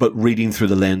 but reading through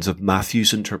the lens of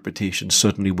Matthew's interpretation,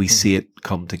 suddenly we see it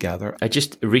come together. I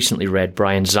just recently read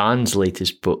Brian Zahn's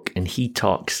latest book, and he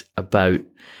talks about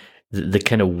the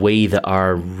kind of way that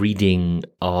our reading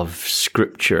of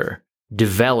Scripture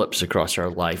develops across our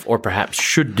life, or perhaps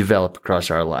should develop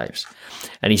across our lives.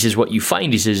 And he says what you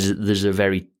find, he says, there's a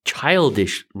very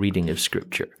childish reading of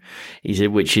Scripture. He said,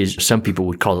 which is, some people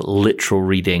would call it literal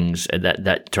readings, and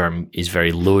that term is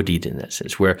very loaded in that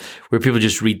sense, where people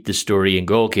just read the story and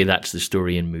go, okay, that's the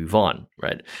story, and move on,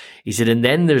 right? He said, and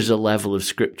then there's a level of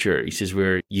Scripture, he says,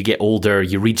 where you get older,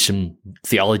 you read some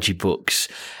theology books,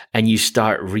 and you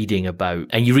start reading about,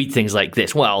 and you read things like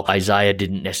this. Well, Isaiah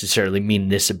didn't necessarily mean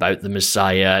this about the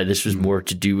Messiah. This was more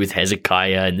to do with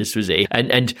Hezekiah, and this was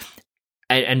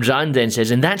and Zahn then says,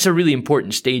 and that's a really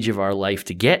important stage of our life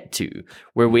to get to,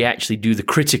 where we actually do the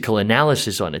critical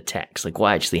analysis on a text, like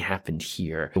what actually happened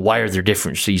here? Why are there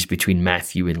differences between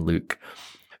Matthew and Luke?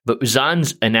 But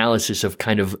Zahn's analysis of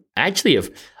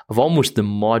almost the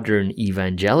modern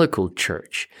evangelical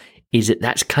church is that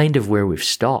that's kind of where we've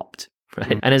stopped.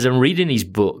 Right. And as I'm reading his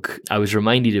book, I was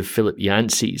reminded of Philip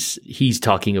Yancey's. He's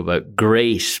talking about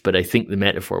grace, but I think the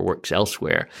metaphor works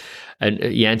elsewhere. And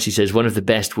Yancey says one of the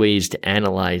best ways to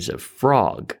analyze a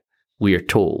frog, we are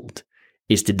told,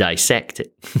 is to dissect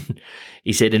it.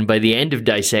 He said, and by the end of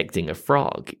dissecting a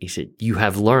frog, he said, you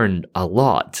have learned a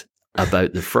lot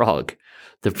about the frog.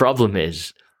 The problem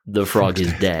is the frog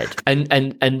is dead. And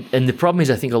the problem is,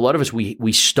 I think a lot of us,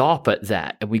 we stop at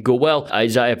that and we go, well,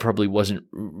 Isaiah probably wasn't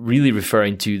really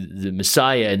referring to the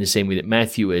Messiah in the same way that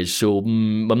Matthew is. So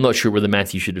I'm not sure whether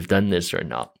Matthew should have done this or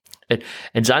not.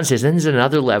 And Zahn says, then there's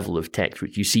another level of text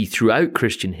which you see throughout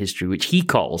Christian history, which he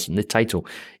calls, and the title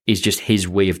is just his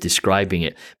way of describing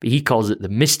it, but he calls it the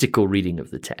mystical reading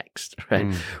of the text,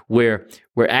 right? Where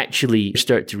actually you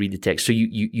start to read the text. So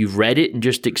you've read it and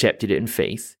just accepted it in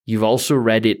faith. You've also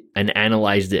read it and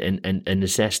analyzed it and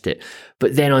assessed it.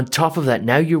 But then on top of that,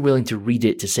 now you're willing to read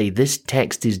it to say this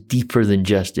text is deeper than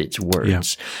just its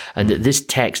words, and that this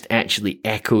text actually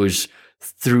echoes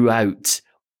throughout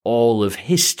all of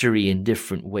history in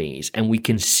different ways. And we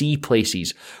can see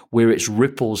places where its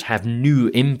ripples have new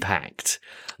impact.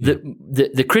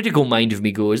 The critical mind of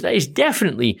me goes, that is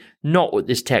definitely not what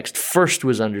this text first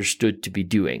was understood to be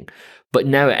doing. But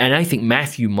now, and I think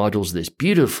Matthew models this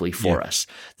beautifully for us,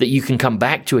 that you can come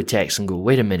back to a text and go,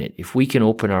 wait a minute, if we can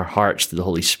open our hearts to the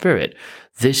Holy Spirit,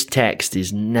 this text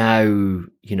is now,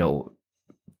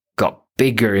 got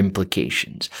bigger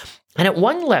implications. And at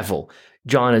one level,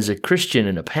 John, as a Christian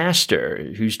and a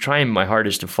pastor who's trying my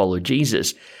hardest to follow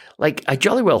Jesus, I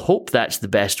jolly well hope that's the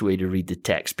best way to read the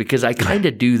text, because I kind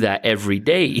of do that every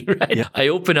day, right? Yeah. I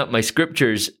open up my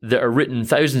scriptures that are written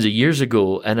thousands of years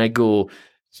ago and I go,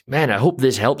 man, I hope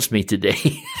this helps me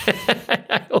today.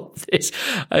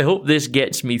 I hope this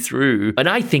gets me through. And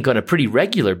I think on a pretty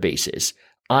regular basis,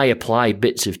 I apply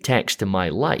bits of text to my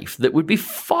life that would be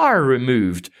far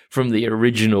removed from the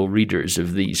original readers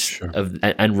of these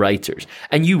and writers.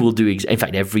 And you will do, in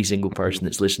fact, every single person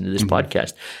that's listening to this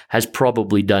podcast has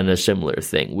probably done a similar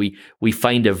thing. We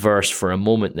find a verse for a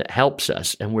moment that helps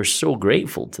us, and we're so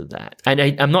grateful to that. And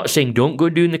I'm not saying don't go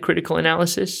doing the critical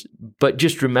analysis, but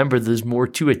just remember there's more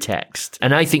to a text.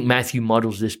 And I think Matthew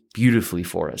models this beautifully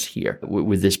for us here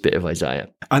with this bit of Isaiah.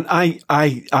 And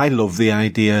I love the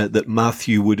idea that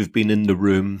Matthew would have been in the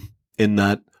room in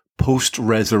that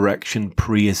post-resurrection,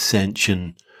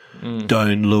 pre-ascension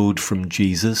download from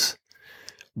Jesus,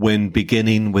 when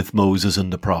beginning with Moses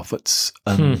and the prophets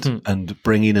and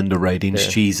bringing in the writings,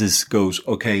 Jesus goes,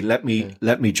 okay, let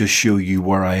me just show you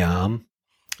where I am.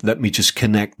 Let me just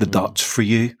connect the dots for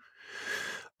you.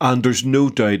 And there's no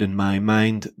doubt in my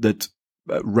mind that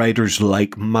writers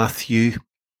like Matthew,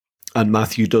 and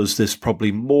Matthew does this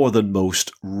probably more than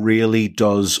most, really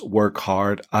does work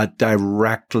hard at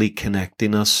directly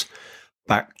connecting us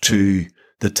back to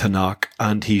the Tanakh.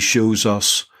 And he shows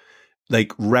us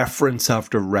reference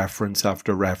after reference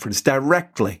after reference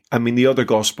directly. I mean, the other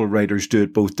gospel writers do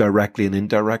it both directly and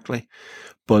indirectly.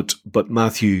 But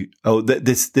Matthew,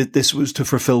 this was to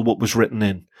fulfill what was written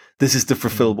in. This is to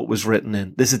fulfill what was written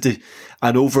in.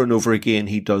 And over again,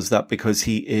 he does that because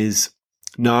he is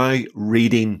now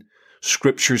reading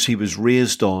scriptures he was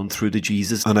raised on through the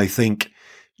Jesus. And I think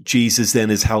Jesus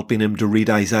then is helping him to read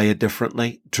Isaiah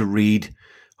differently, to read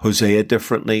Hosea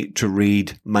differently, to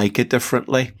read Micah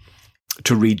differently,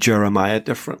 to read Jeremiah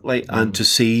differently, and to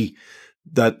see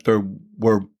that there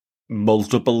were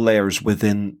multiple layers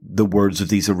within the words of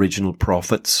these original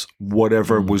prophets,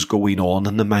 whatever was going on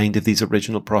in the mind of these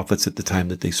original prophets at the time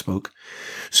that they spoke.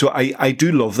 So I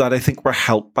do love that. I think we're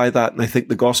helped by that. And I think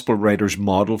the gospel writers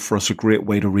model for us a great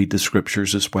way to read the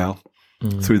scriptures as well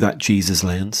through that Jesus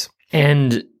lens.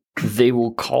 And they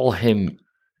will call him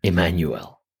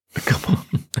Emmanuel. Come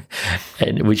on.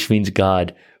 And which means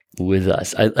God with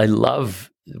us. I love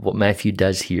what Matthew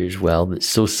does here as well. That's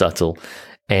so subtle.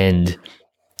 And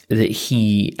that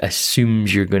he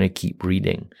assumes you're going to keep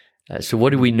reading. So what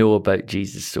do we know about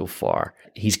Jesus so far?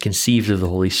 He's conceived of the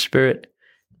Holy Spirit.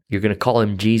 You're going to call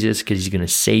him Jesus because he's going to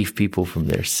save people from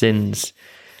their sins.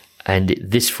 And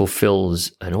this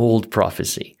fulfills an old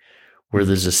prophecy where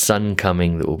there's a son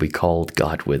coming that will be called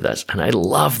God with us. And I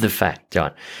love the fact,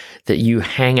 John, that you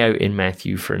hang out in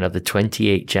Matthew for another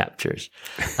 28 chapters.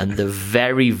 And the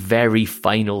very, very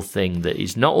final thing that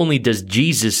is not only does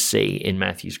Jesus say in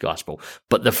Matthew's gospel,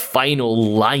 but the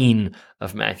final line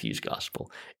of Matthew's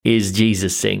gospel is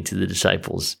Jesus saying to the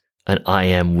disciples, and I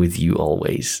am with you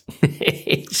always.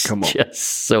 It's just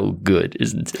so good,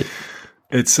 isn't it?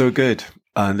 It's so good.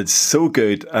 And it's so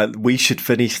good. We should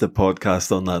finish the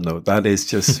podcast on that note. That is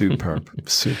just superb.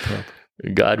 Superb.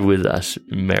 God with us.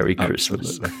 Merry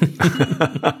Christmas.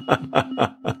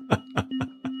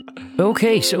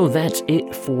 Okay, so that's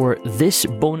it for this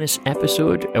bonus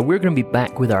episode. We're going to be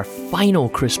back with our final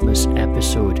Christmas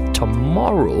episode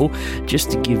tomorrow,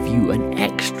 just to give you an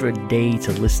extra day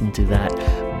to listen to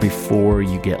that before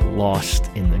you get lost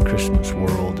in the Christmas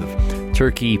world of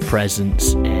turkey,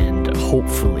 presents, and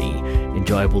hopefully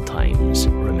enjoyable times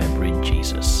remembering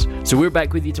Jesus. So we're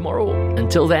back with you tomorrow.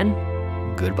 Until then,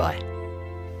 goodbye.